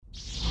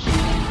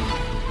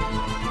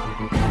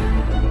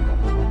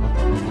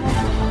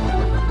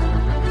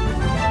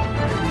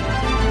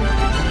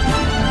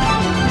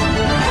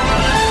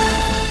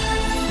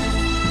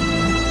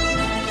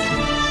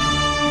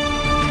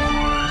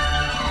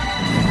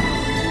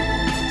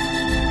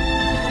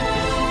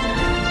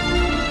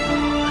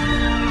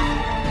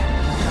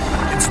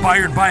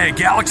Inspired by a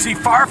galaxy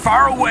far,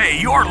 far away,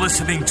 you're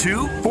listening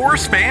to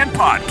Force Fan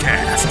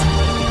Podcast.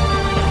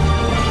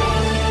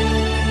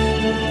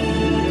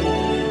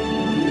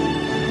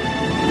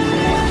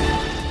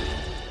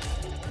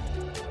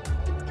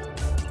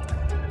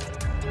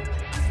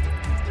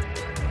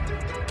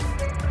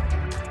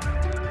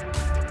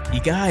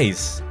 You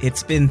guys,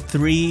 it's been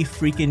 3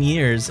 freaking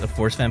years of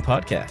Force Fan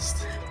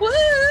Podcast.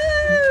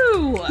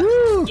 Woo!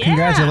 Woo! Yeah.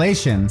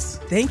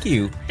 Congratulations. Thank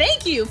you.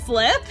 Thank you,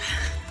 Flip.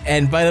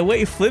 And by the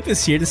way, Flip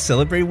is here to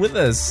celebrate with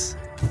us.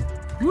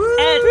 Woo!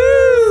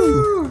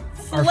 And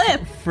Our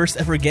Flip. first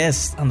ever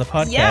guest on the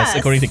podcast, Yes.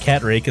 according to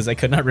Cat Ray, because I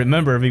could not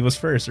remember if he was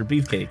first or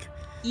Beefcake.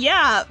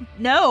 Yeah,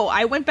 no,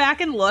 I went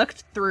back and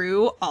looked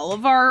through all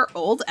of our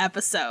old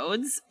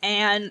episodes,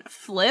 and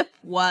Flip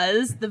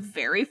was the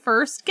very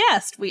first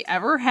guest we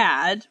ever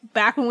had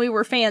back when we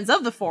were fans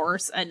of the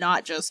Force and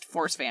not just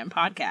Force Fan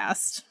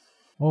Podcast.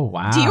 Oh,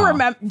 wow.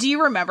 Do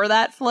you remember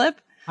that,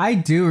 Flip? I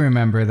do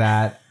remember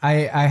that.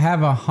 I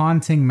have a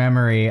haunting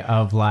memory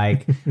of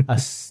like a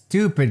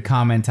stupid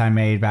comment I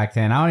made back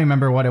then. I don't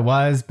remember what it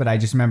was, but I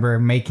just remember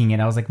making it.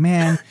 I was like,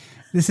 man,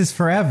 this is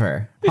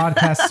forever.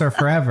 Podcasts are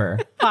forever.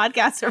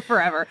 Podcasts are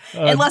forever,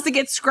 unless it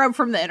gets scrubbed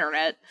from the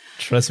internet.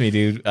 Trust me,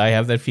 dude. I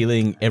have that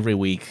feeling every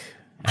week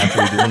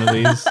after we do one of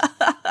these.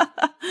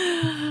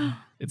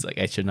 It's like,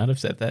 I should not have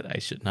said that. I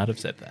should not have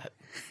said that.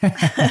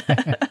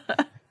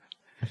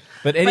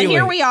 But anyway. But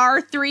here we are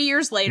 3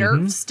 years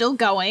later, still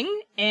going,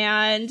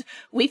 and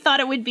we thought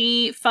it would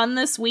be fun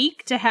this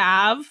week to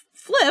have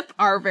Flip,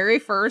 our very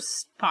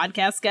first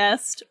podcast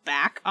guest,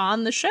 back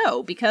on the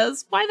show,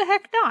 because why the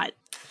heck not?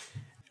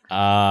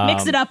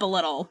 Mix it up a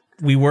little.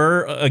 We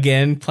were,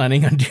 again,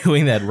 planning on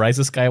doing that Rise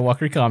of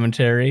Skywalker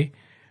commentary.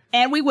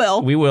 And we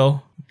will. We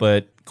will,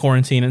 but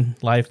quarantine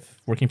and life,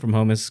 working from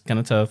home is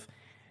kind of tough.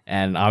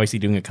 And obviously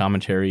doing a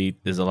commentary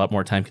is a lot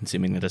more time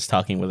consuming than just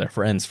talking with our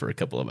friends for a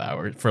couple of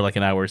hours, for like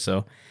an hour or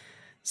so.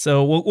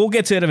 So we'll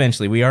get to it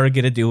eventually. We are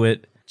going to do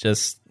it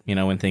just,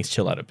 when things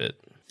chill out a bit.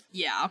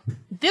 Yeah.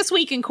 This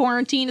week in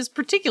quarantine is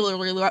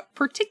particularly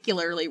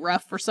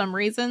rough for some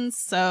reasons.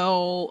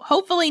 So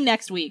hopefully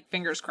next week,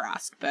 fingers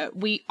crossed. But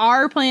we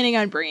are planning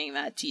on bringing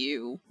that to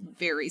you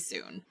very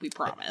soon. We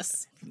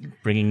promise.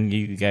 Bringing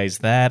you guys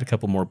that, a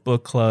couple more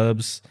book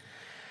clubs.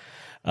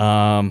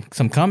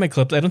 Some comic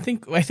clubs. I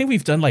think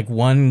we've done like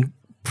one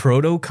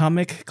proto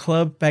comic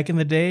club back in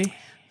the day.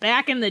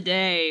 Back in the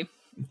day.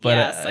 But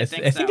yes,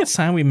 I think it's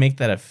time we make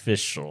that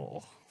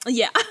official.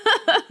 Yeah.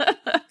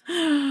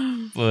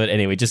 But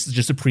anyway,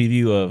 just a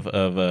preview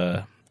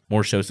of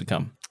more shows to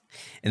come.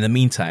 In the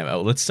meantime,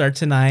 let's start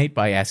tonight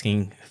by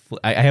asking.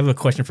 I have a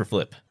question for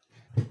Flip.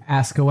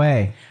 Ask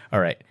away. All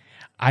right.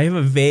 I have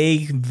a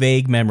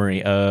vague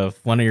memory of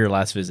one of your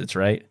last visits,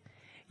 right?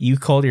 You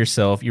refer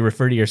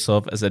to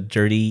yourself as a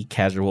dirty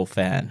casual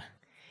fan.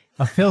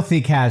 A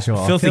filthy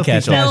casual. Filthy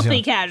casual.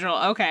 Filthy casual.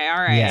 Okay,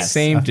 all right. Yes,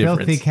 Same a difference.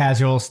 filthy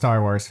casual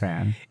Star Wars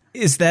fan.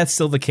 Is that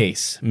still the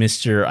case,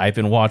 Mr. I've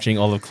been watching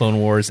all of Clone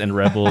Wars and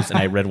Rebels, and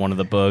I read one of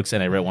the books,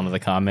 and I read one of the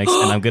comics,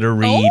 and I'm going to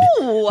read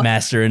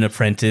Master and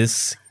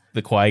Apprentice,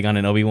 the Qui-Gon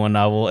and Obi-Wan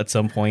novel at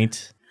some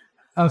point?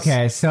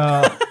 Okay,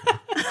 so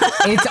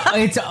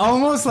it's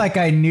almost like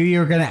I knew you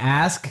were going to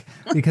ask,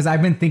 because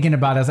I've been thinking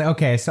about it. I was like,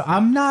 okay, so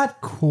I'm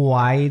not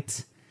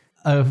quite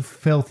a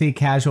filthy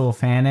casual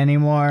fan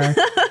anymore,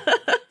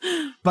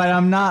 but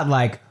I'm not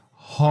like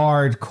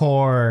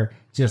hardcore,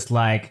 just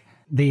like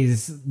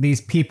these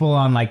people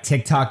on like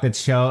TikTok that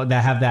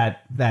have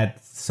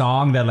that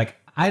song that like,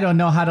 I don't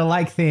know how to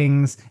like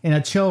things in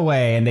a chill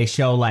way, and they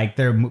show like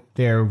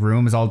their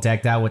rooms all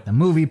decked out with the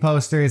movie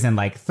posters and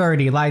like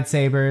 30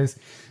 lightsabers.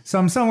 So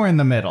I'm somewhere in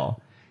the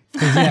middle.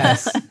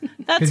 Yes,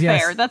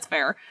 That's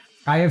fair.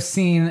 I have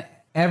seen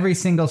every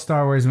single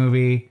Star Wars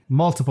movie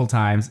multiple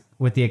times,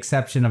 with the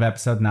exception of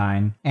Episode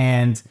 9.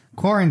 And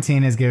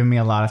quarantine has given me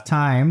a lot of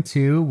time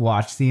to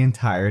watch the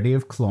entirety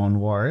of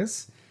Clone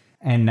Wars.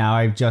 And now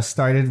I've just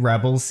started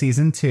Rebels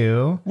Season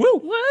 2.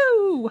 Woo!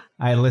 Woo!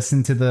 I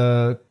listened to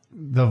the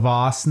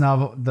Voss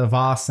novel, the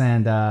Voss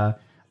and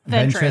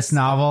Ventress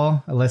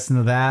novel. I listened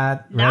to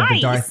that.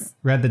 Nice.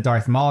 Read the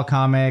Darth Maul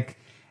comic.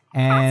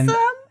 And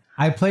Awesome.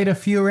 I played a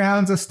few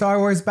rounds of Star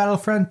Wars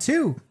Battlefront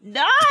 2.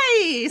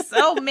 Nice.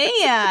 Oh,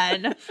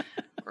 man.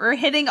 We're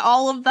hitting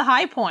all of the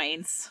high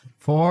points.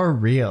 For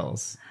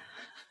reals.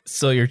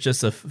 So you're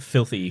just a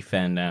filthy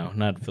fan now,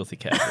 not filthy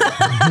casual.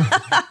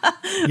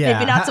 Yeah.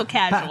 Maybe not so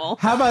casual.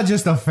 How about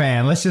just a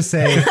fan? Let's just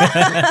say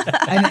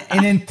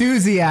an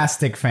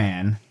enthusiastic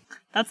fan.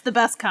 That's the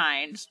best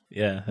kind.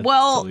 Yeah. That's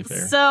Well, totally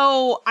fair.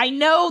 so I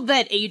know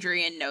that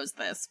Adrian knows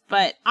this,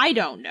 but I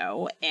don't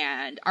know,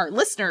 and our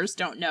listeners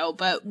don't know,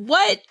 but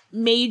what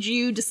made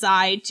you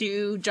decide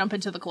to jump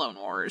into the Clone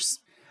Wars?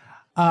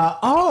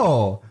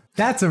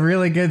 That's a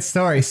really good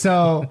story.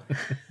 So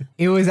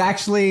it was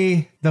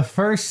actually the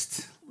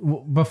first,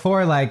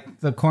 before like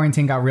the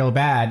quarantine got real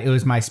bad, it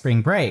was my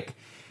spring break.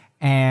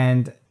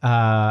 And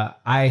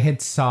I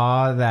had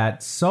saw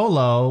that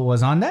Solo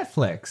was on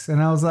Netflix,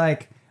 and I was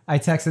like, I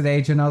texted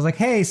Adrian. I was like,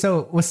 hey,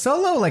 so was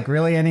Solo like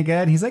really any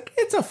good? He's like,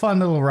 it's a fun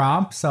little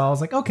romp. So I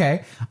was like,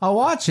 okay, I'll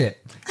watch it.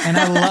 And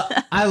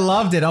I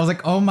loved it. I was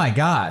like, oh my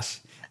gosh,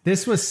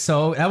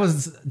 that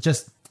was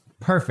just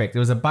perfect. It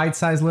was a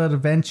bite-sized little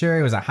adventure.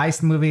 It was a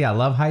heist movie. I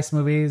love heist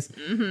movies.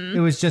 Mm-hmm.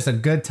 It was just a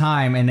good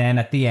time. And then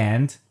at the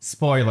end,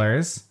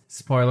 spoiler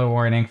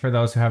warning for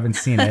those who haven't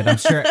seen it. I'm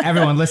sure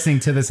everyone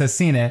listening to this has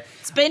seen it.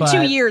 It's been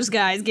 2 years,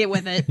 guys. Get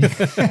with it.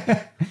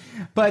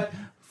 But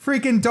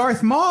freaking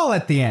Darth Maul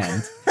at the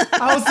end.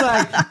 I was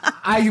like,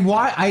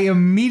 I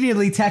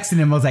immediately texted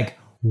him. I was like,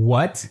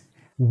 what?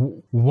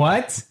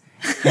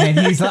 And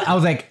I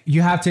was like,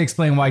 you have to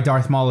explain why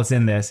Darth Maul is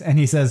in this. And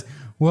he says,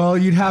 well,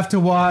 you'd have to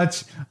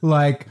watch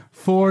like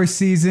 4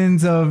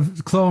 seasons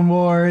of Clone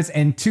Wars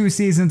and 2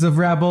 seasons of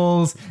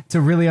Rebels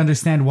to really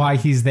understand why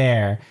he's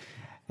there.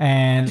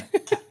 And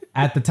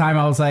at the time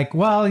I was like,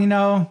 well,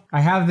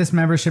 I have this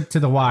membership to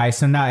the Y.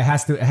 So now it had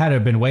to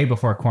have been way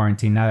before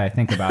quarantine. Now that I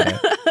think about it.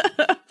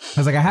 I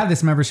was like, I have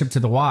this membership to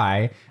the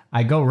Y.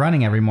 I go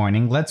running every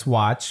morning. Let's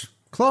watch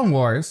Clone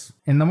Wars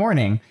in the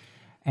morning.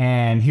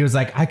 And he was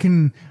like, I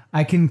can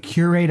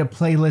curate a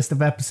playlist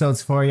of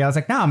episodes for you. I was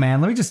like, nah,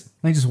 man, let me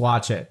just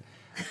watch it.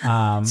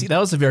 See, that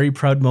was a very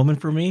proud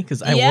moment for me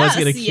because I was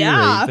gonna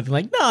curate, but I'm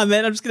like, no,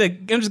 man, I'm just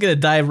gonna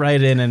dive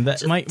right in, and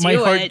my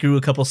heart grew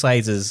a couple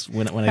sizes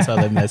when I saw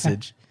that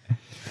message.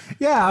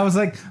 Yeah, I was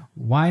like,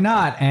 why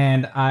not?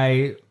 And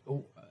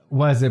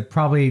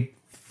probably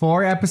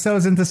 4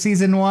 episodes into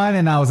season 1,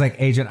 and I was like,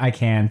 Agent, I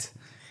can't.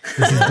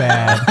 This is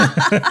bad.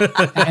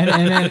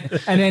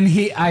 and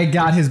then I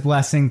got his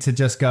blessing to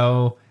just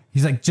go.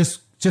 He's like, just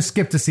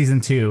skip to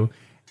season 2,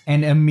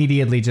 and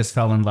immediately just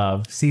fell in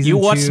love. You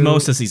watched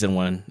most of season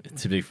 1,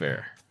 to be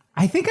fair.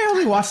 I think I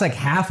only watched like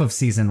half of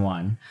season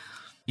 1.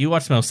 You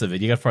watched most of it.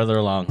 You got farther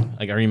along.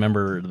 Like I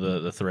remember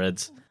the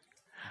threads.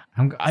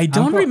 I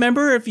don't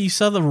remember if you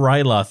saw the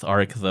Ryloth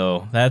arc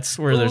though. That's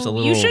where there's a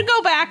little. You should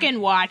go back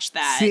and watch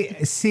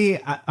that. See,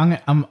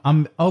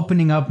 I'm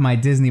opening up my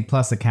Disney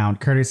Plus account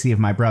courtesy of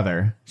my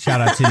brother.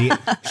 Shout out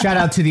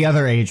to the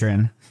other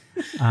Adrian.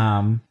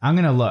 I'm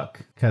gonna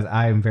look because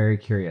I am very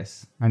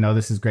curious. I know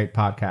this is great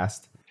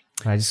podcast.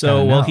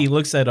 So while he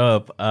looks that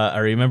up, I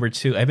remember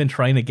too, I've been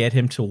trying to get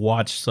him to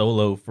watch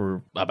Solo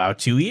for about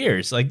 2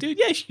 years. Like, dude,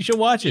 yeah, you should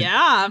watch it.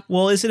 Yeah.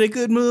 Well, is it a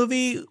good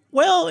movie?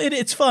 Well,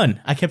 it's fun.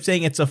 I kept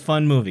saying it's a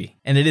fun movie,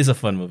 and it is a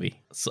fun movie.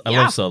 So, I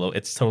love Solo.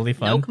 It's totally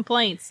fun. No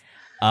complaints.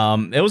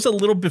 It was a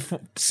little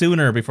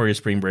sooner before your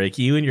spring break.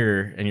 You and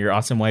your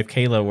awesome wife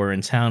Kayla were in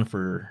town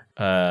for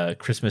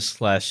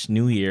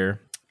Christmas/New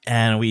Year,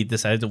 and we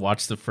decided to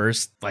watch the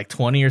first like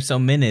 20 or so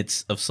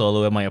minutes of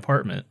Solo at my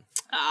apartment.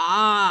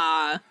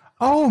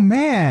 Oh,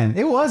 man,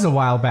 it was a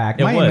while back.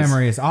 My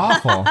memory is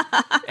awful.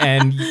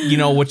 And,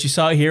 what you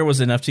saw here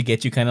was enough to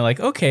get you kind of like,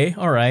 okay,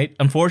 all right.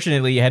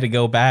 Unfortunately, you had to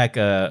go back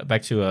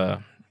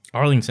to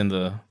Arlington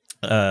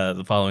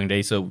the following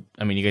day. So,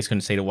 I mean, you guys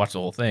couldn't stay to watch the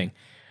whole thing.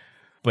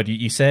 But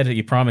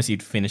you promised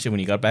you'd finish it when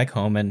you got back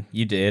home, and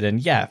you did. And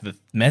yeah, the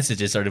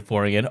messages started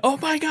pouring in. Oh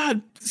my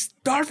God,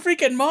 Darth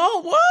freaking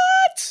Maul, what?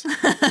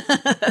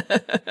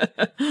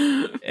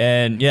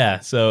 And yeah,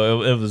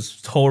 so it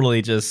was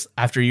totally just,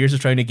 after years of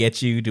trying to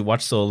get you to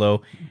watch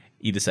Solo,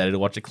 you decided to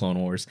watch the Clone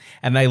Wars.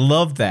 And I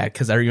love that,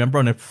 because I remember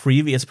on a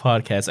previous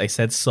podcast, I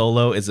said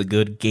Solo is a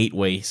good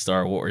gateway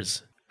Star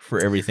Wars for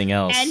everything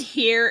else. And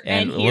here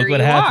look what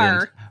you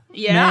happened. are.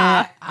 Yeah.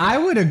 Man, I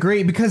would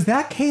agree, because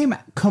that came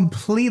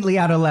completely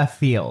out of left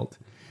field.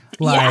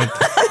 Like,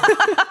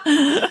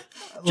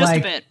 just a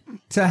bit.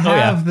 To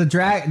have the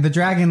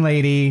dragon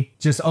lady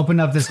just open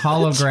up this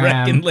hologram,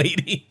 dragon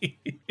lady,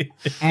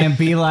 and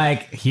be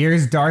like,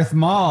 "Here's Darth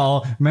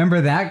Maul.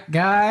 Remember that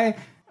guy?"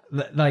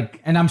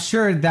 Like, and I'm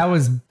sure that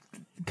was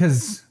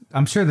because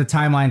I'm sure the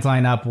timelines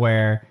line up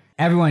where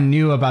everyone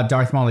knew about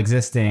Darth Maul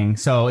existing,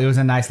 so it was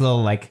a nice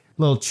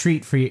little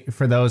treat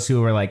for those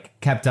who were like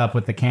kept up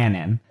with the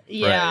canon.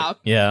 Yeah. Right.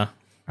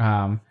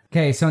 Yeah.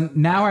 Okay, so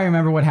now I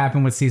remember what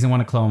happened with season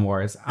 1 of Clone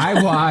Wars.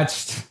 I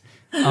watched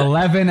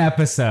 11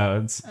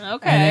 episodes.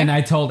 Okay. And then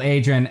I told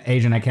Adrian,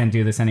 I can't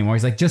do this anymore.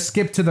 He's like, just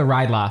skip to the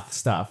Ryloth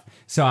stuff.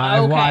 So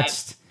I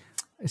watched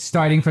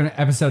starting from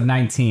episode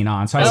 19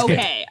 on. So I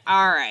skipped.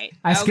 All right.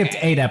 I skipped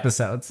 8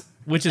 episodes.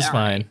 Which is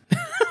fine.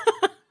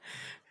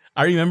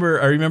 I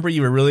remember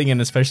you were really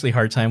an especially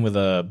hard time with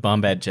a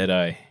Bombad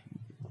Jedi.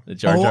 The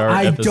Jar Jar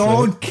episode.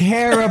 Don't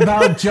care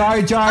about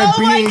Jar Jar Binks.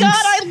 Oh my God,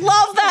 I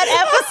love that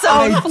episode,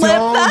 I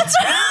don't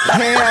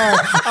care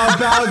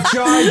about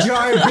Jar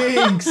Jar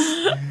Binks.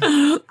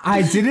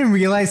 I didn't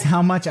realize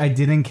how much I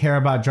didn't care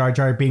about Jar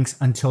Jar Binks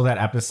until that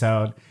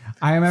episode.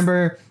 I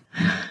remember,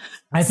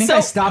 I think I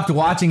stopped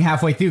watching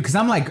halfway through because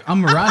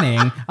I'm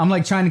running. I'm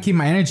like trying to keep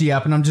my energy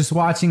up, and I'm just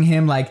watching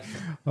him like,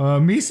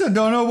 Misa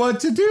don't know what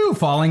to do,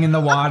 falling in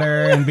the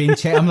water and being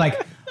I'm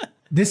like,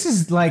 this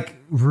is like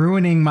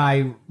ruining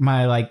my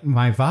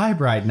vibe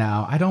right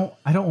now. I don't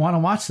want to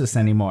watch this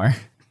anymore.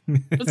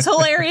 What's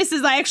hilarious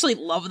is I actually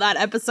love that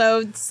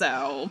episode,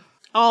 so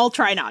I'll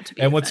try not to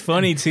be. And what's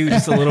funny too,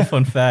 just a little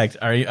fun fact,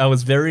 I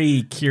was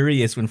very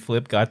curious when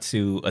Flip got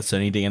to A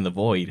Sunny Day in the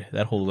Void,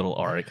 that whole little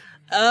arc.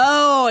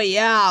 Oh,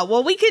 yeah.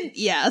 Well, we could,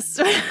 yes.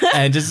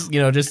 And just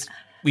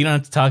we don't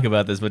have to talk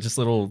about this, but just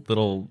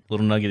little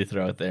nugget to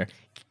throw out there.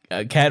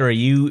 Katra,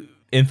 you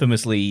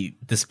infamously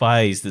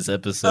despised this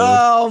episode.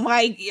 Oh,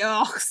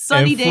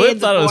 Sunny and Day Flip in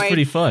the thought it was Void.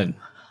 pretty fun.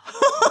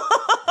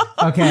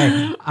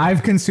 Okay,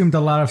 I've consumed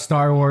a lot of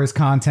Star Wars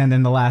content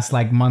in the last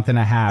month and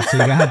a half, so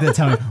you're gonna have to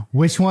tell me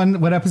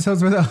what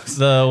episodes were those?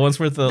 The ones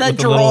with the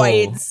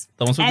droids.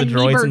 The ones with and the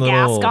droids Weber and the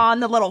little Gascon,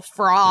 the little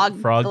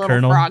frog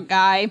colonel. frog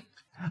guy.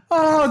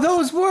 Oh,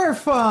 those were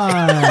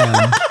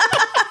fun.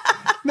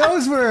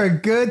 Those were a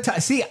good time.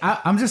 See,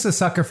 I'm just a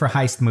sucker for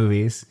heist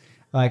movies.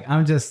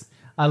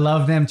 I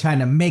love them trying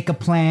to make a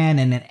plan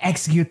and then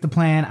execute the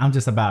plan. I'm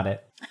just about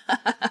it.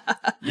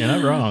 You're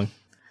not wrong.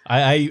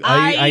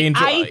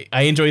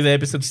 I enjoy the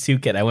episodes too,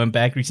 Kat. I went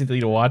back recently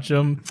to watch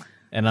them,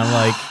 and I'm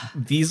like,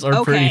 these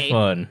are pretty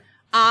fun.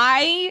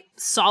 I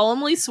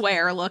solemnly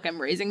swear, look,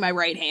 I'm raising my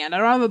right hand. I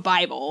don't have a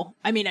Bible.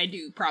 I mean, I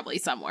do probably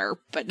somewhere,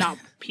 but not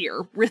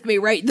here with me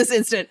right this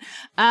instant.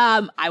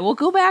 I will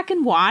go back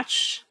and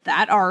watch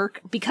that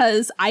arc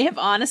because I've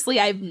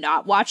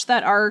not watched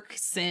that arc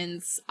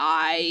since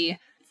I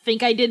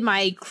think I did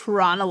my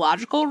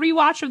chronological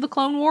rewatch of the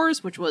Clone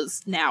Wars, which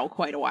was now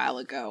quite a while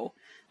ago.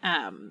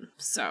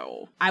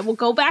 So I will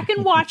go back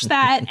and watch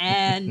that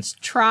and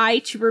try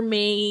to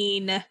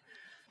remain,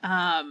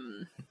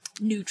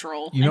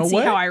 neutral and see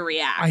how I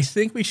react. I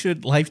think we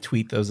should live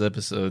tweet those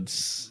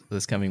episodes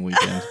this coming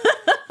weekend.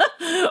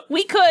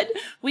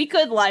 We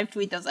could live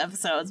tweet those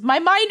episodes. My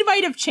mind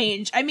might have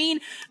changed. I mean,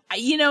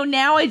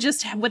 now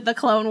with the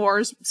Clone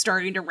Wars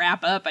starting to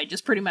wrap up, I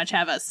just pretty much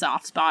have a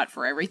soft spot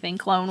for everything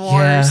Clone Wars.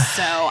 Yeah.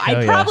 So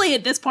I'd probably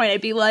at this point,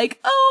 I'd be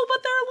like, oh,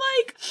 but they're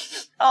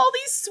all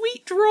these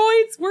sweet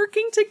droids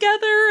working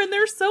together and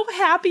they're so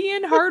happy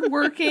and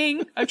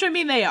hardworking, which I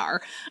mean, they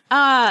are.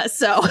 And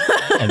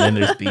then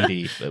there's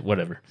BD, but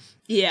whatever.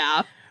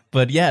 Yeah.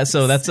 But yeah,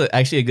 so that's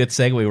actually a good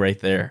segue right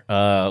there.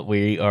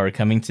 We are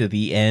coming to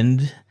the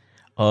end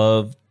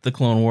of the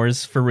Clone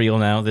Wars for real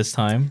now this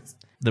time.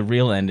 The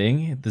real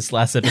ending. This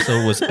last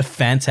episode was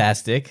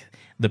fantastic.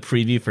 The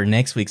preview for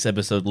next week's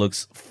episode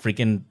looks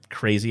freaking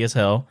crazy as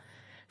hell.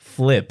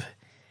 Flip,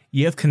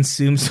 you have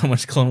consumed so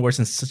much Clone Wars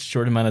in such a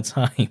short amount of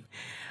time.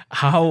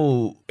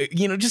 How,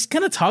 just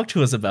kind of talk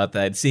to us about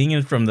that. Seeing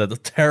it from the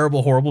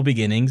terrible, horrible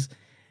beginnings,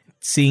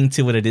 seeing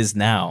to what it is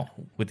now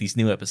with these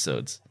new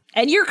episodes.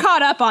 And you're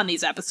caught up on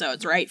these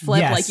episodes, right, Flip?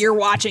 Yes. Like you're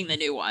watching the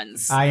new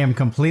ones. I am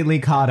completely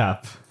caught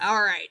up.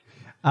 All right.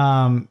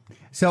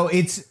 So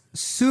it's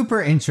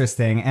super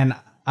interesting, and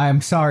I'm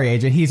sorry,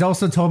 AJ. He's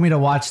also told me to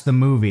watch the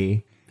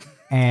movie.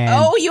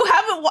 And you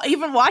haven't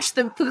even watched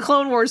the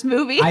Clone Wars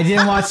movie? I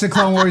didn't watch the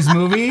Clone Wars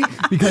movie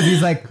because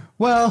he's like,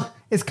 well,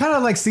 it's kind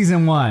of like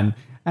season 1.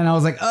 And I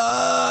was like,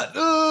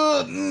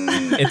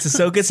 It's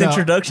Ahsoka's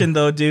introduction,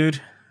 though,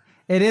 dude.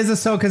 It is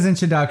Ahsoka's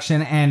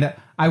introduction, and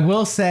I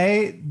will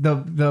say the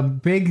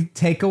big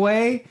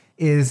takeaway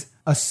is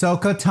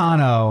Ahsoka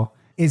Tano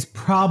is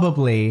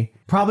probably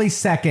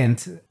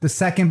the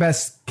second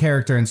best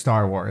character in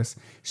Star Wars.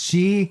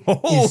 She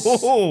is.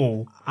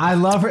 I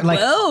love her. Like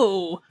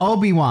Whoa.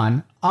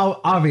 Obi-Wan.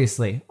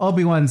 Obviously,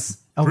 Obi-Wan's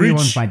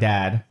my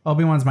dad.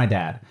 Obi-Wan's my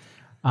dad.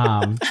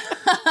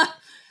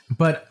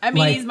 But I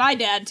mean, he's my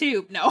dad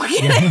too. No,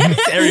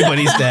 It's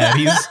everybody's dad.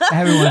 He's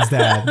everyone's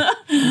dad.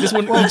 just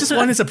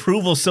want his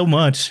approval so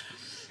much.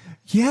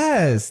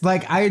 Yes,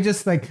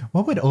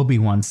 what would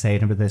Obi-Wan say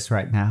to this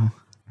right now?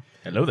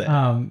 Hello there.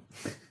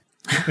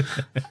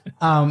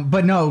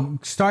 But no,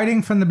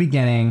 starting from the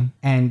beginning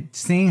and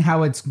seeing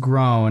how it's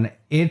grown,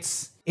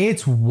 it's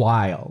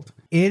wild.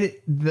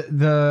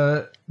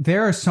 There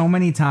are so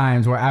many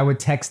times where I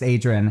would text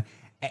Adrian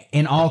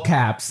in all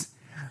caps,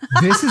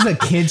 "This is a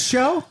kid's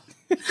show."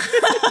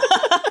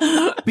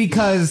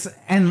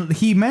 And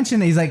he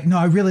mentioned, he's like, "No,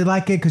 I really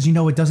like it because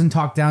it doesn't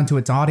talk down to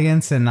its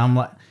audience," and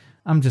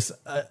I'm just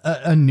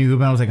a noob,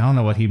 and I was like, I don't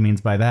know what he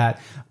means by that.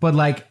 But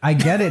I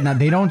get it. Now,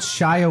 they don't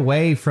shy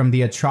away from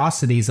the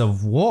atrocities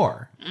of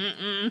war.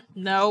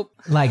 Nope.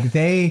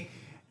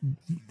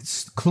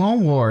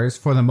 Clone Wars,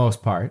 for the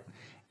most part,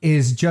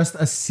 is just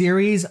a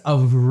series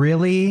of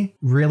really,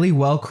 really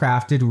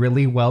well-crafted,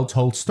 really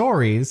well-told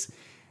stories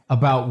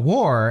about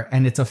war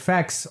and its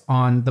effects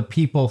on the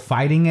people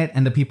fighting it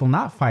and the people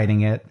not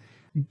fighting it.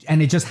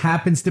 And it just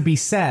happens to be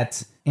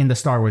set in the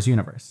Star Wars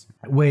universe,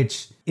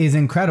 which is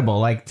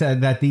incredible.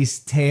 That these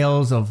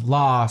tales of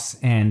loss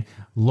and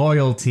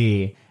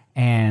loyalty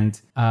and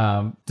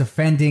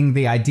defending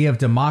the idea of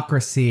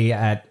democracy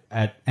and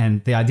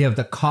the idea of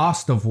the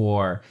cost of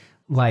war.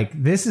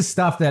 This is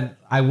stuff that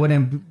I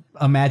wouldn't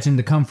imagine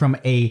to come from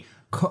an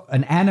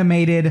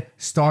animated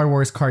Star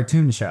Wars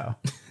cartoon show.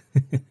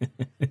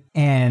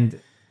 And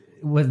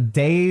with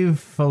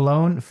Dave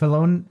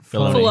Filoni.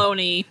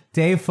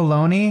 Dave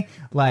Filoni,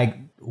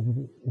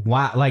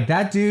 wow,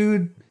 that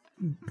dude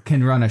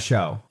can run a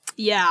show.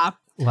 Yeah.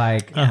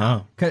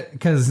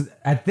 Because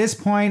at this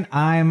point,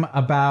 I'm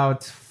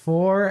about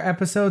 4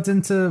 episodes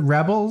into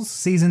Rebels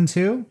season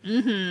 2.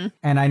 Mm-hmm.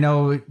 And I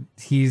know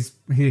he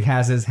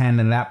has his hand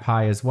in that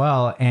pie as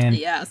well. And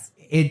yes,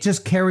 it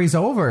just carries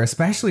over,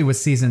 especially with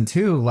season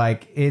 2.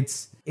 Like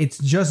it's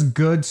just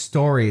good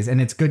stories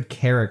and it's good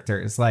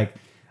characters. Like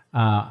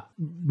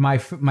my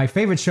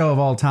favorite show of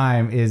all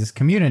time is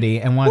Community,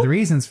 and one of the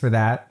reasons for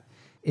that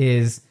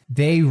is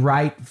they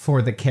write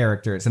for the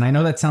characters. And I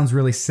know that sounds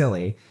really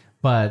silly,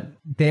 but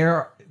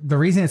the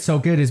reason it's so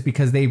good is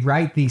because they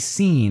write these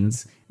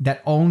scenes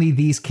that only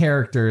these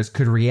characters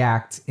could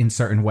react in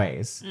certain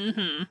ways,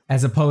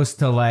 as opposed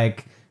to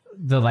like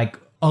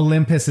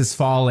Olympus has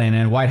fallen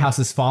and White House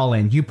has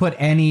fallen. You put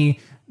any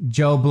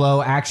Joe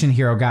Blow action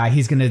hero guy,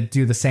 he's going to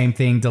do the same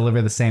thing,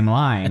 deliver the same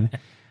line.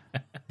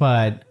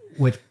 But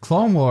with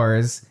Clone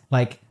Wars,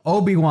 like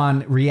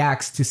Obi-Wan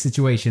reacts to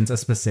situations a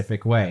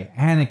specific way.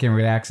 Anakin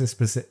reacts to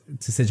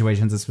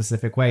situations a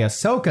specific way.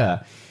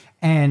 Ahsoka.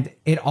 And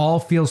it all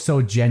feels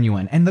so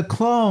genuine. And the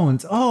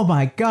clones, oh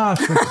my gosh,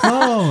 the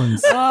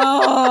clones.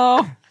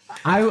 oh,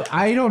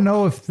 I don't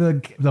know if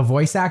the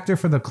voice actor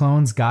for the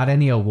clones got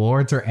any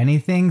awards or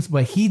anything,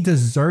 but he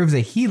deserves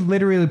it. He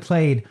literally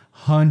played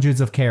hundreds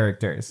of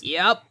characters.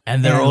 yep,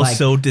 And they're And, all like-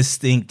 so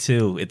distinct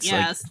too. It's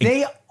Yes. like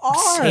They are.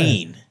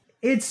 insane.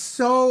 It's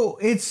oh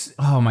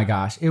my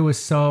gosh, it was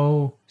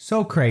so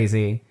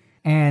crazy.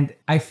 And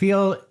I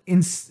feel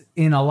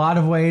in a lot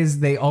of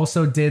ways they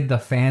also did the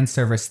fan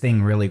service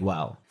thing really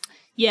well.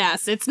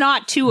 yes. It's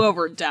not too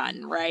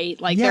overdone, right?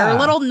 Like there Yeah. are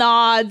little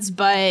nods,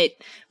 but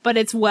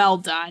it's well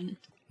done.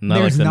 Not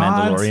There's like the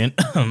nods. Mandalorian.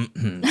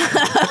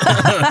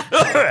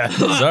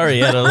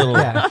 Sorry, I had a little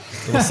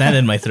sand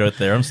in my throat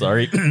there. I'm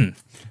sorry.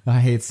 I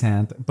hate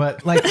sand,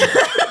 but like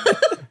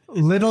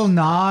little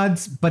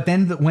nods. But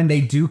then when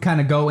they do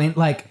kind of go in,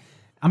 like,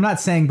 I'm not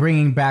saying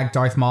bringing back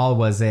Darth Maul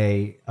was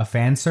a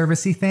fan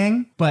servicey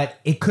thing, but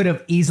it could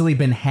have easily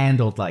been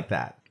handled like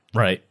that.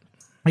 Right.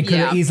 It could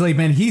have Yeah. easily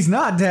been, he's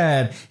not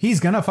dead.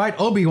 He's going to fight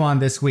Obi-Wan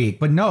this week.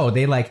 But no,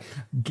 they like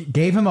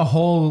gave him a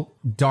whole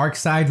dark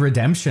side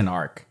redemption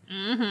arc.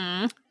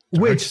 Mm-hmm.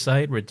 Dark Which,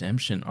 Side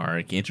Redemption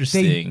arc.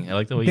 Interesting. I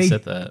like the way you they-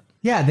 said that.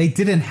 yeah, they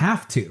didn't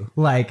have to.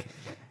 Like,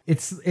 they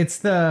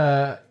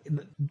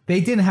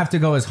didn't have to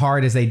go as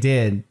hard as they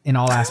did in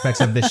all aspects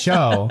of the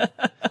show,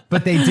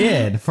 but they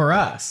did for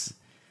us.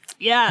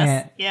 Yes,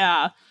 And-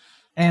 yeah.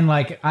 And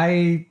like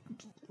I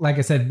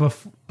said,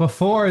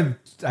 before,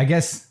 I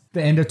guess,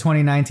 the end of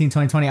 2019,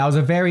 2020, I was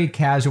a very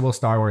casual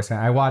Star Wars fan.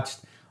 I watched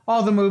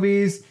all the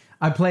movies.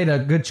 I played a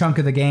good chunk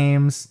of the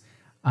games.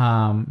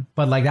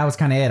 But like, that was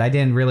kind of it. I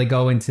didn't really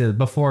go into,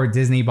 before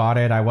Disney bought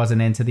it, I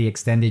wasn't into the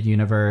extended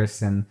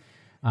universe and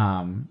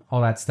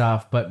all that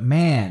stuff. But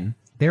man,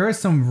 there is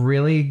some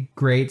really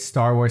great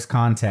Star Wars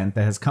content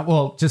that has come,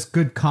 well, just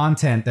good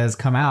content that has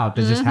come out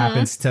that just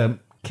happens to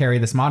carry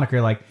this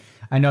moniker. Like,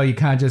 I know you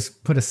kind of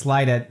just put a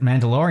slide at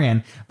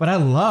Mandalorian, but I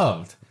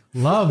loved the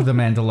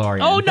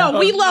Mandalorian. Oh no,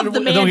 we love the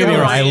Mandalorian. Don't get me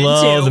wrong. I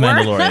love too. the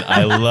Mandalorian.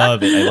 I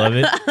love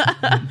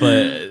it.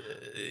 But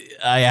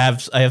I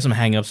have some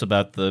hangups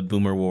about the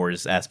Boomer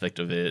Wars aspect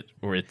of it,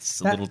 where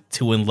it's a little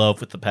too in love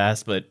with the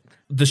past. But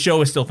the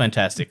show is still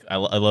fantastic. I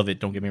love it.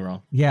 Don't get me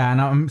wrong. Yeah, and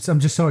I'm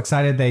just so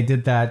excited they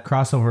did that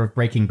crossover of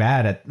Breaking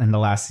Bad in the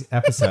last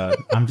episode.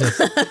 I'm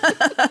just,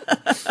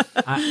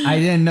 I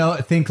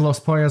didn't think Los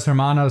Pollos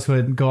Hermanos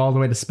would go all the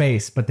way to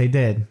space, but they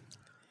did.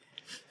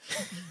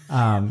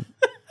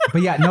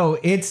 But yeah, no,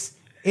 it's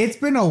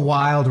been a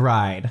wild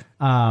ride.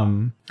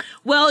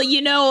 Well,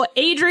 you know,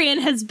 Adrian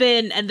has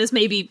been, and this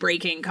may be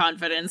breaking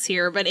confidence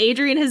here, but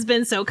Adrian has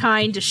been so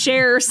kind to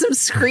share some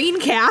screen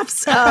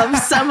caps of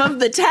some of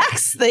the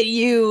texts that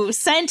you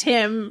sent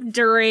him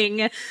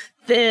during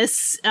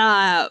this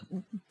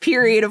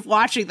period of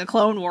watching the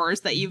Clone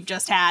Wars that you've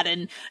just had.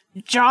 And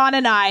John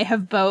and I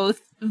have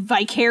both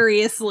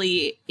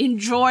vicariously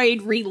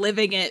enjoyed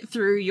reliving it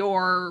through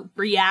your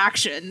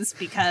reactions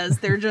because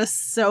they're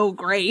just so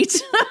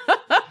great.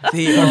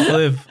 They are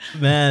Flip,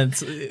 man.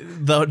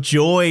 The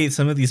joy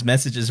some of these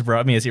messages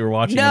brought me as you were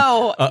watching.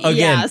 No, them. Again,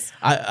 yes.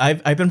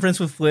 I've been friends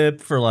with Flip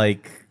for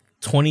like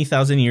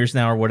 20,000 years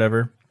now or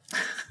whatever,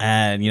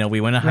 and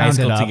we went to high Round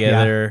it school up,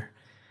 together.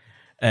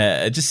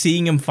 Just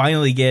seeing him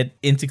finally get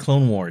into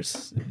Clone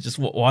Wars, just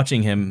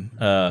watching him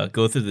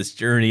go through this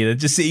journey, and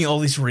just seeing all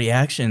these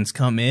reactions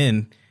come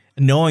in,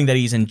 knowing that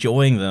he's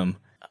enjoying them.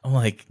 I'm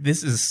like,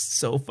 this is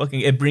so fucking.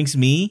 It brings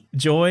me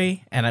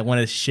joy, and I want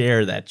to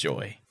share that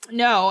joy.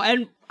 No,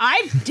 and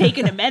I've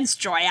taken immense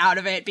joy out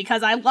of it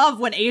because I love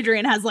when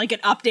Adrian has like an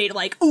update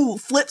like, ooh,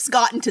 Flip's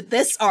gotten to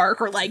this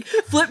arc, or like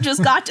Flip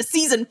just got to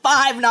season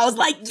 5, and I was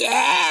like,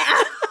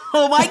 yeah,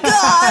 oh my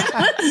god,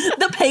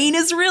 the pain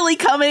is really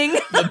coming.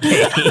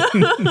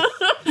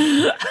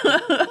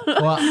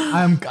 Well,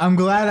 I'm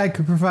glad I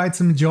could provide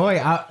some joy.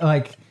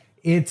 I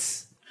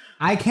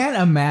can't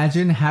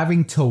imagine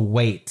having to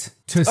wait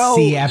to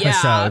see yeah.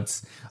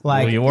 episodes.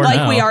 Like, Well, you are Like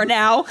now. we are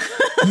now.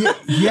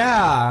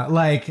 yeah,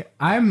 like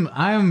I'm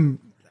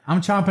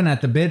chomping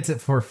at the bit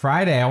for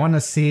Friday. I want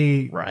to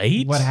see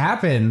Right? what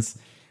happens.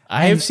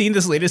 I have seen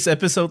this latest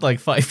episode like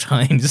 5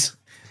 times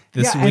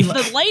this Yeah, and week.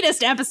 The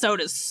latest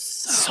episode is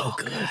so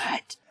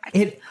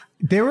good.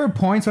 There were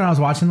points when I was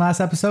watching the last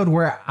episode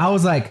where I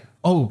was like,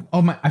 oh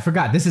my, I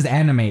forgot this is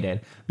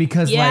animated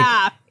because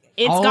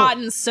it's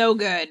gotten so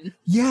good.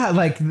 Yeah,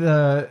 like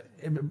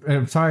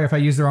I'm sorry if I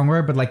used the wrong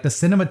word, but like the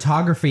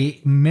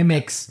cinematography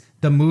mimics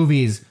the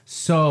movies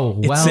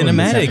so well. It's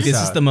cinematic.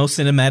 This is the most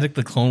cinematic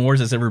the Clone Wars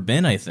has ever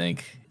been, I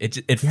think.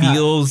 It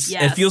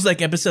feels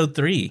like episode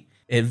 3.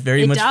 It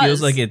very much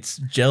feels like it's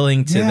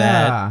gelling to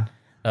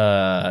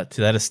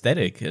that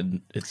aesthetic,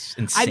 and it's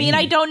insane. I mean,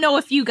 I don't know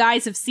if you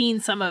guys have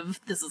seen some of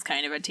this is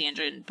kind of a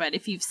tangent, but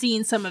if you've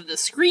seen some of the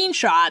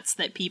screenshots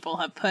that people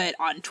have put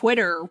on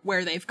Twitter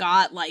where they've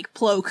got like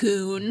Plo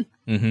Koon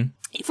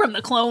from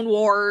the Clone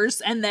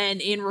Wars, and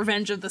then in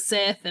Revenge of the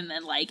Sith, and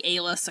then like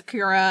Ayla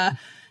Secura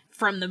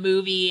from the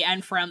movie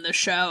and from the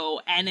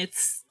show, and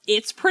it's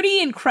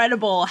pretty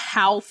incredible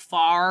how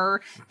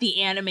far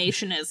the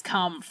animation has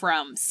come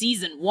from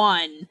season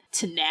 1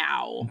 to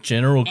now.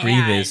 General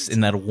Grievous,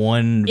 in that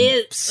one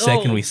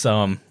second we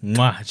saw him,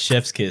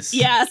 chef's kiss.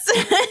 Yes.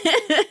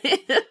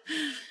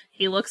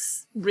 He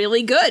looks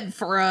really good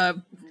for a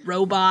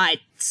robot,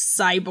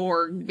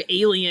 cyborg,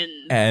 alien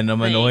And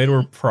I'm annoyed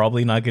we're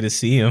probably not going to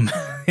see him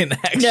in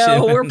action.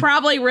 No, we're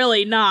probably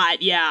really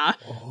not, yeah.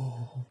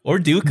 Or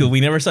Dooku.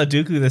 We never saw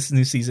Dooku this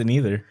new season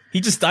either.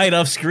 He just died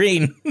off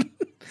screen.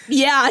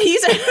 Yeah,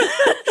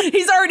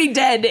 he's already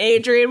dead,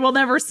 Adrian. We'll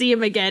never see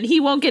him again.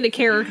 He won't get a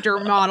character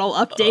model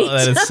update.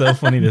 That is so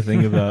funny to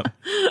think about.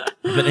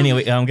 But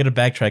anyway, I'm going to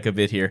backtrack a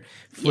bit here.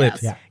 Flip,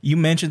 you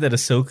mentioned that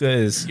Ahsoka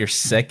is your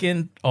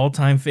second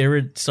all-time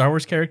favorite Star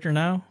Wars character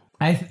now?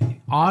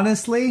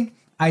 Honestly,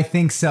 I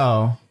think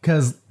so.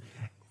 Because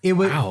it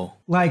was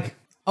like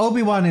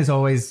Obi-Wan is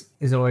always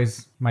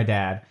my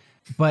dad.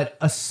 But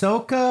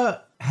Ahsoka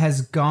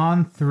has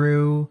gone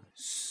through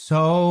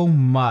so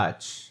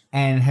much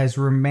and has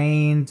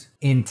remained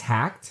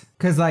intact.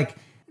 Because like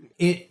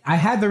I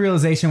had the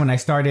realization when I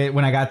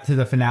got to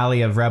the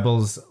finale of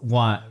Rebel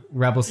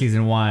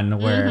season 1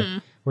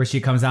 where she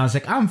comes down and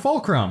she's like, I'm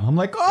Fulcrum. I'm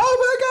like,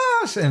 oh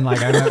my gosh. And like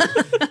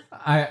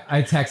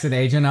I texted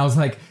Agent. I was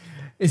like,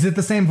 is it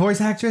the same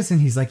voice actress? And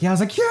he's like, yeah. I was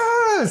like,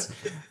 yes.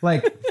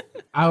 Like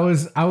I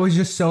was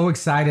just so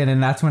excited.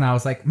 And that's when I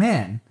was like,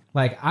 man,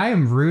 like I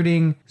am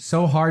rooting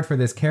so hard for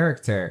this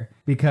character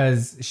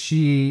because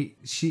she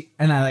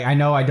and I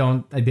know I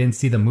didn't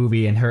see the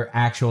movie and her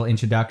actual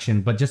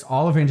introduction, but just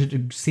all of her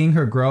seeing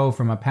her grow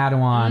from a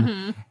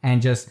Padawan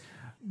and just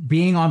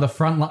being on the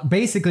front line,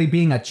 basically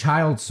being a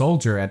child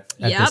soldier at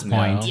this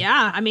point.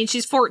 Yeah, I mean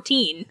she's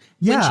 14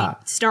 when she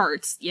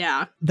starts.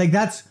 Yeah, like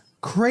that's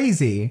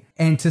crazy,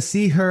 and to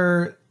see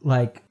her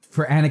like.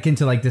 For Anakin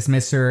to like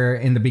dismiss her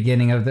in the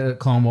beginning of the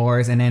Clone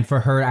Wars, and then for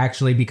her to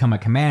actually become a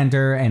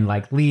commander and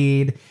like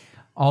lead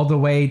all the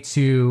way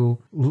to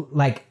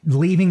like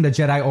leaving the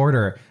Jedi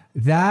Order.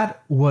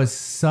 That was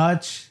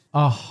such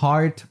a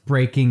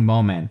heartbreaking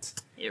moment.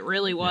 It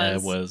really was. Yeah,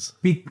 it was.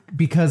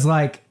 Because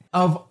like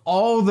of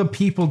all the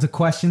people to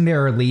question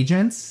their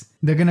allegiance,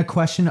 they're going to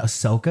question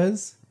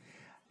Ahsoka's.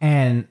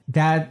 And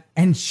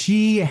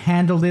she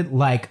handled it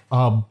like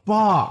a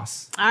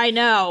boss. I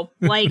know.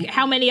 Like,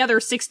 how many other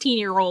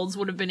 16-year-olds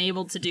would have been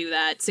able to do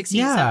that?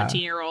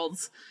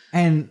 17-year-olds.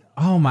 And,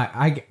 oh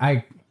my,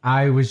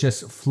 I was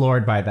just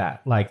floored by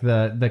that. Like,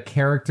 the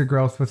character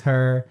growth with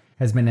her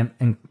has been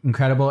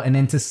incredible. And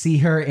then to see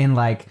her in,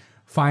 like,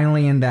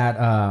 finally in that,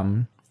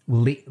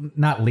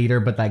 not leader,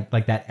 but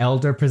like that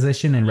elder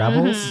position in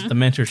Rebels. The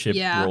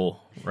mentorship role,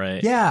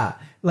 right? Yeah.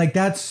 Like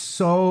that's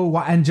so,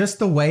 and just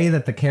the way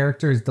that the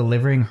character is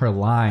delivering her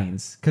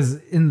lines, because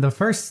in the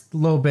first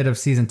little bit of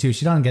season 2,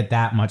 she doesn't get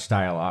that much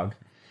dialogue,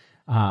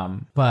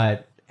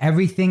 but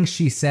everything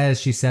she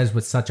says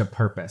with such a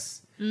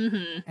purpose,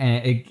 and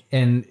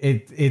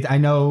it I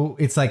know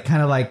it's like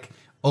kind of like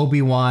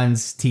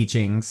Obi-Wan's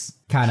teachings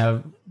kind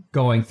of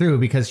going through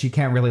because she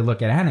can't really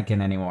look at Anakin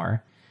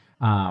anymore.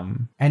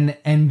 And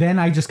then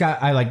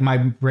my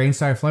brain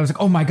started flowing. I was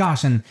like, oh my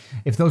gosh. And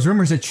if those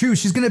rumors are true,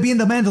 she's going to be in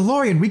The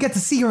Mandalorian. We get to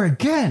see her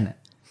again.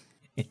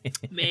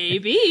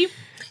 Maybe.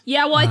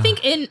 Yeah. Well, I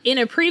think in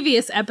a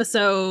previous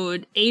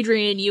episode,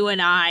 Adrian, you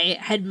and I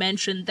had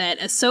mentioned that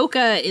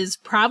Ahsoka is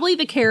probably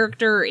the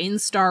character in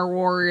Star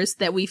Wars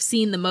that we've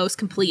seen the most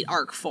complete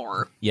arc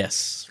for.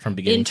 Yes. From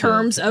beginning in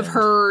terms of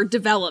her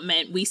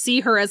development. We see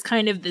her as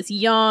kind of this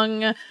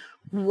young,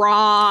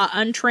 raw,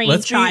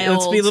 untrained child.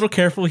 Let's be a little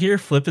careful here.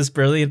 Flip is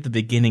barely at the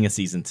beginning of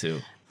season 2.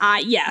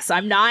 Yes,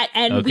 I'm not.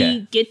 And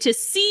we get to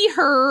see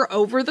her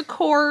over the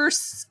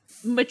course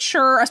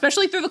mature,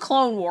 especially through the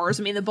Clone Wars.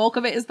 I mean, the bulk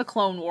of it is the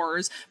Clone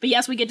Wars. But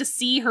yes, we get to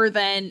see her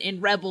then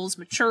in Rebels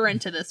mature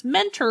into this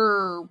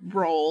mentor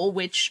role,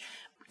 which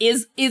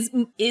is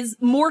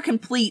more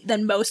complete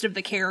than most of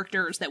the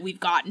characters that we've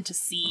gotten to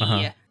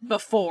see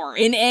before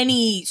in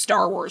any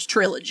Star Wars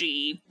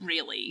trilogy,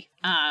 really.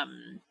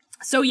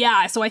 So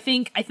I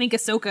think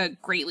Ahsoka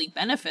greatly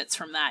benefits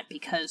from that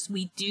because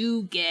we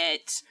do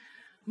get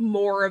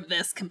more of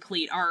this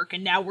complete arc,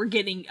 and now we're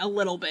getting a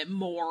little bit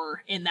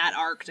more in that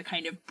arc to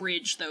kind of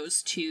bridge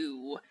those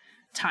two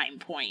time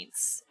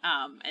points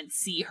and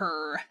see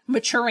her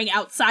maturing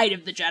outside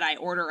of the Jedi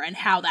Order and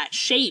how that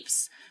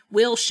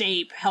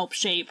help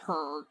shape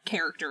her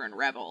character in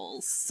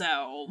Rebels.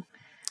 So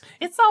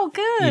it's all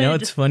good. You know,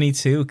 it's funny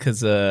too,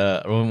 because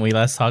when we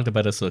last talked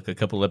about Ahsoka a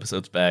couple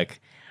episodes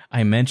back,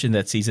 I mentioned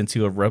that season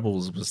 2 of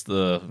Rebels was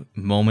the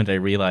moment I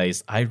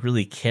realized I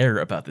really care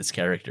about this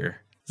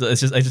character. So I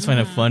just find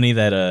it funny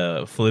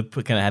that Flip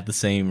kind of had the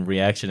same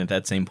reaction at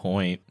that same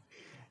point.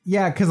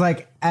 Yeah, because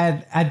like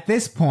at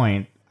this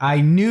point,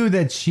 I knew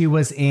that she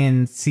was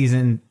in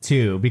season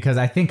 2 because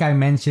I think I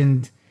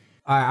mentioned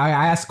I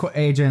asked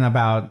Adrian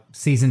about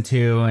season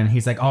 2, and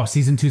he's like, "Oh,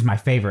 season 2 is my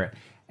favorite."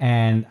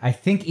 And I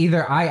think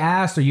either I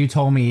asked or you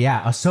told me,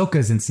 "Yeah,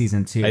 Ahsoka's in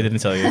season 2." I didn't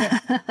tell you.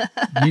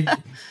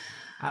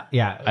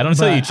 Yeah, I don't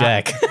tell you,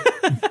 Jack.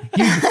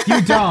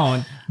 You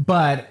don't,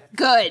 but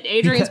good.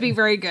 Adrian's being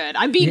very good.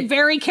 I'm being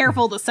very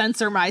careful to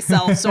censor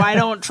myself so I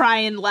don't try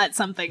and let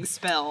something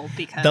spill.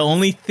 Because the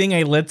only thing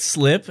I let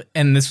slip,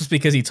 and this was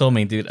because he told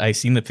me, dude, I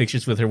seen the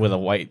pictures with her with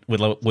white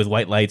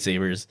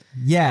lightsabers.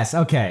 Yes,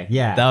 okay,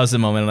 yeah. That was the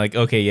moment. I'm like,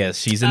 okay, yes,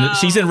 she's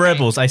in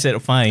Rebels. I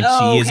said, fine,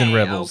 she is in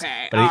Rebels.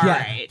 Okay, but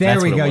right. There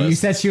we go. You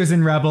said she was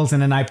in Rebels,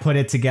 and then I put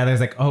it together.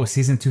 It's like, oh,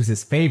 season 2 is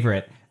his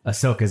favorite.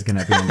 Ahsoka's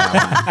gonna be in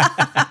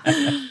that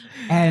one.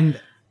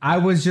 And I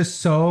was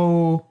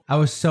so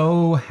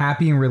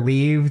happy and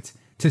relieved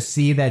to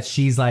see that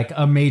she's like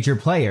a major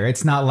player.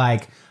 It's not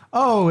like,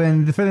 oh,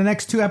 and for the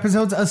next 2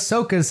 episodes,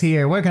 Ahsoka's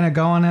here. We're gonna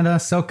go on an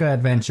Ahsoka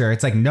adventure.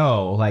 It's like,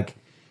 no, like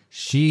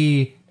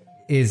she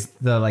is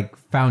the like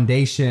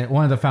foundation,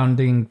 one of the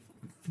founding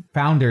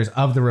founders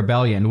of the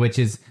rebellion,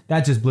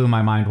 that just blew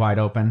my mind wide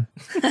open.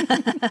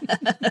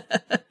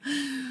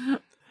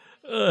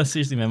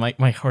 Seriously, man,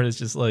 my heart is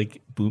just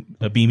like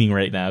beaming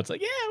right now. It's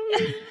like, yeah,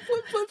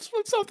 Flip's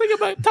something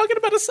about talking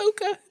about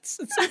Ahsoka. It's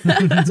so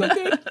fun. It's so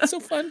good. It's so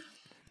fun.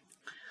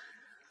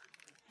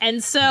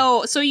 And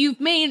so you've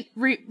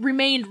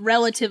remained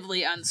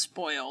relatively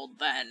unspoiled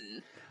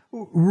then.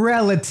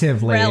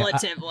 Relatively. All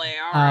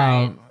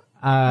right.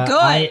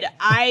 Good.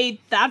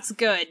 That's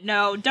good.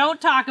 No,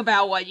 don't talk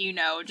about what you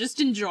know. Just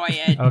enjoy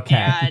it.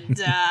 Okay. And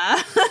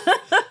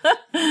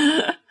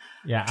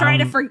yeah. Try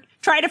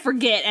to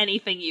forget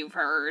anything you've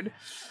heard.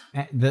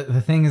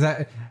 The thing is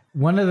that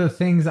one of the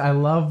things I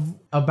love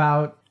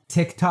about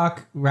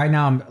TikTok right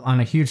now, I'm on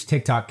a huge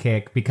TikTok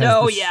kick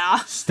because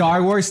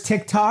Star Wars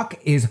TikTok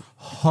is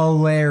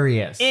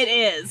hilarious. It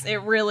is.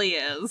 It really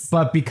is.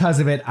 But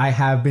because of it, I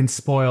have been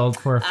spoiled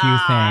for a few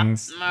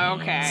things.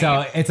 Okay.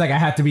 So it's like I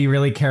have to be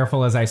really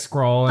careful as I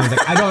scroll. And it's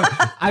like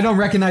I don't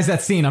recognize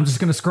that scene. I'm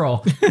just gonna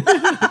scroll.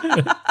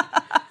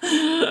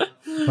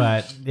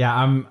 But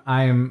yeah,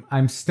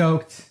 I'm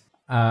stoked.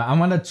 I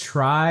want to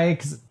try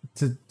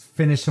to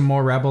finish some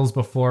more Rebels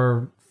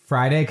before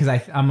Friday because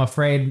I'm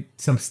afraid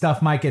some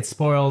stuff might get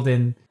spoiled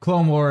in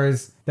Clone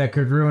Wars that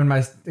could ruin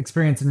my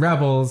experience in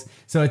Rebels.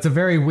 So it's a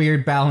very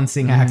weird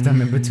balancing act I'm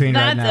in between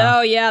right now.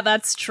 Oh yeah,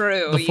 that's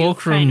true. The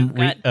Fulcrum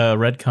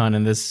retcon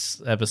in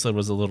this episode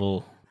was a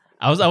little.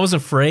 I was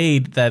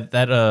afraid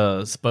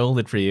that spoiled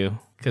it for you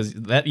because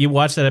that you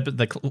watched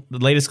the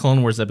latest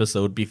Clone Wars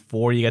episode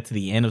before you got to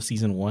the end of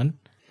season 1.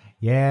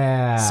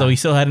 Yeah. So you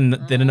still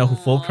didn't know who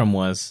Fulcrum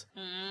was.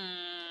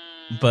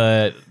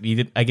 But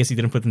I guess you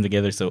didn't put them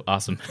together, so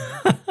awesome.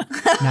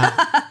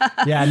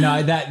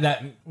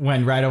 That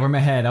went right over my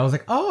head. I was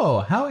like,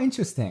 oh, how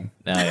interesting.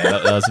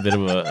 That was a bit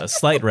of a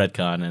slight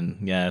retcon,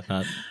 and yeah,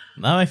 not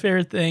my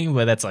favorite thing,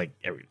 but that's like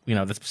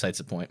that's besides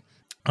the point.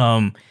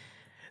 So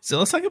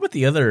let's talk about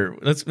the other.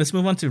 Let's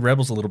move on to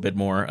Rebels a little bit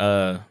more.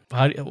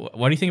 What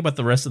do you think about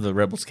the rest of the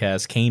Rebels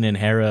cast? Kanan,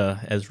 Hera,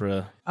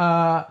 Ezra.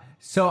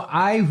 So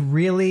I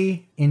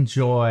really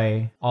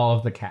enjoy all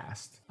of the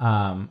cast.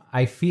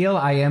 I feel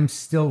I am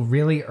still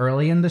really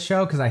early in the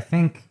show because I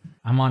think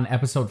I'm on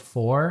episode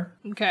 4.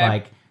 Okay.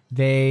 Like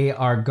they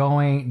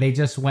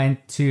just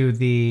went to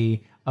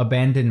the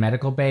abandoned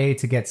medical bay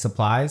to get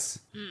supplies.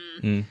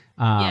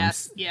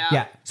 Yes. Yeah.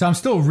 Yeah. So I'm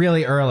still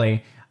really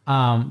early.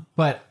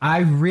 But I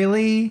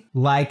really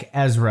like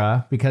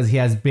Ezra because he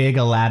has big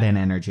Aladdin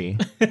energy.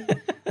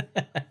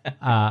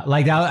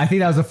 I think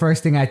that was the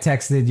first thing I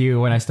texted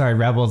you when I started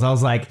Rebels. I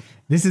was like,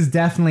 this is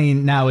definitely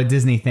now a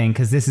Disney thing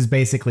because this is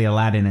basically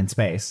Aladdin in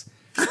space.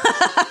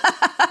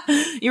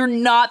 You're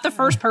not the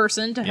first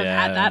person to have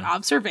had that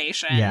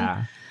observation.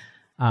 Yeah.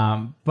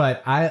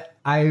 But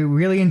I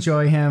really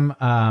enjoy him.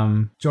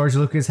 George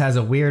Lucas has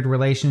a weird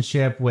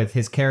relationship with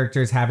his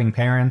characters having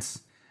parents.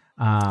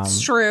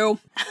 It's true.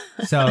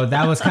 So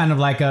that was kind of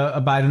like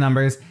a by the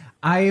numbers.